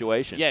swap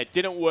situation. Yeah, it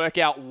didn't work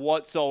out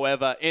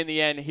whatsoever. In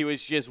the end, he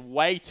was just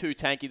way too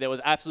tanky. There was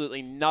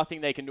absolutely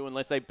nothing they can do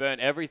unless they burn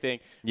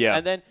everything. Yeah.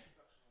 And then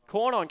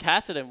Korn on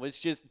Kassadin was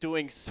just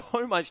doing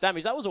so much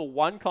damage. That was a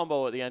 1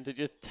 combo at the end to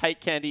just take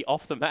Candy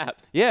off the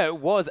map. Yeah, it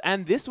was.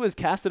 And this was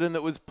Kassadin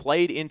that was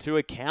played into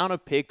a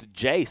counter-picked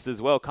Jace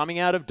as well, coming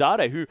out of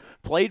Dade, who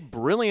played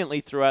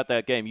brilliantly throughout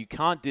that game. You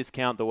can't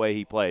discount the way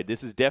he played.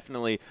 This is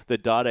definitely the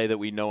Dade that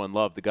we know and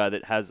love, the guy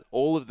that has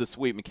all of the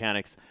sweet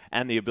mechanics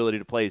and the ability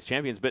to play his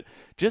champions, but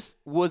just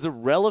was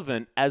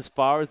irrelevant as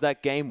far as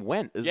that game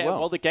went as well. Yeah,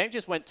 well, the game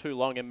just went too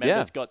long and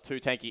members got too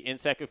tanky.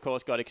 Insec, of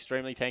course, got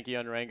extremely tanky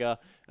on Rengar,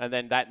 and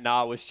then that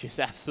Gnar was just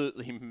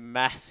absolutely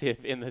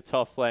massive in the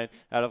top lane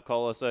out of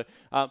Cola. So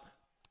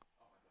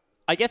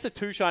I guess the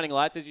 2 shining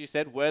lights, as you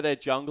said, were their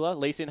jungler.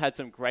 Lee Sin had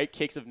some great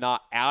kicks of Gnar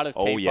out of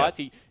team fights.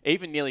 He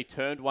even nearly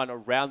turned one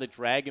around the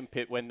Dragon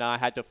Pit when Gnar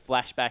had to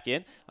flash back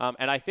in.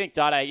 And I think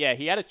Dade, yeah,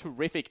 he had a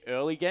terrific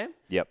early game,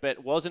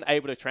 but wasn't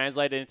able to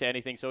translate it into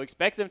anything. So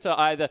expect them to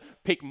either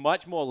pick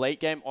much more late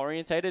game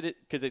orientated,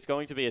 because it's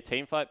going to be a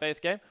team fight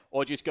based game,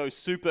 or just go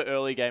super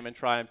early game and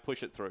try and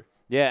push it through.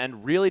 Yeah,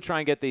 and really try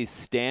and get these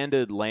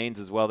standard lanes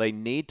as well. They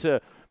need to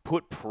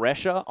put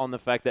pressure on the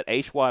fact that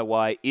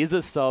HYY is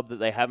a sub that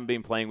they haven't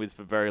been playing with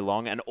for very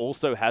long and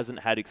also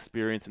hasn't had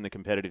experience in the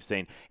competitive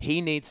scene. He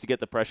needs to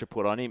get the pressure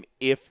put on him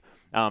if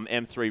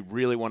M3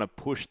 really want to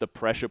push the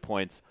pressure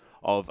points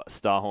of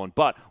Starhorn.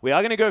 But we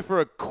are going to go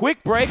for a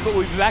quick break, but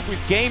we'll be back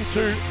with Game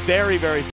 2 very, very soon.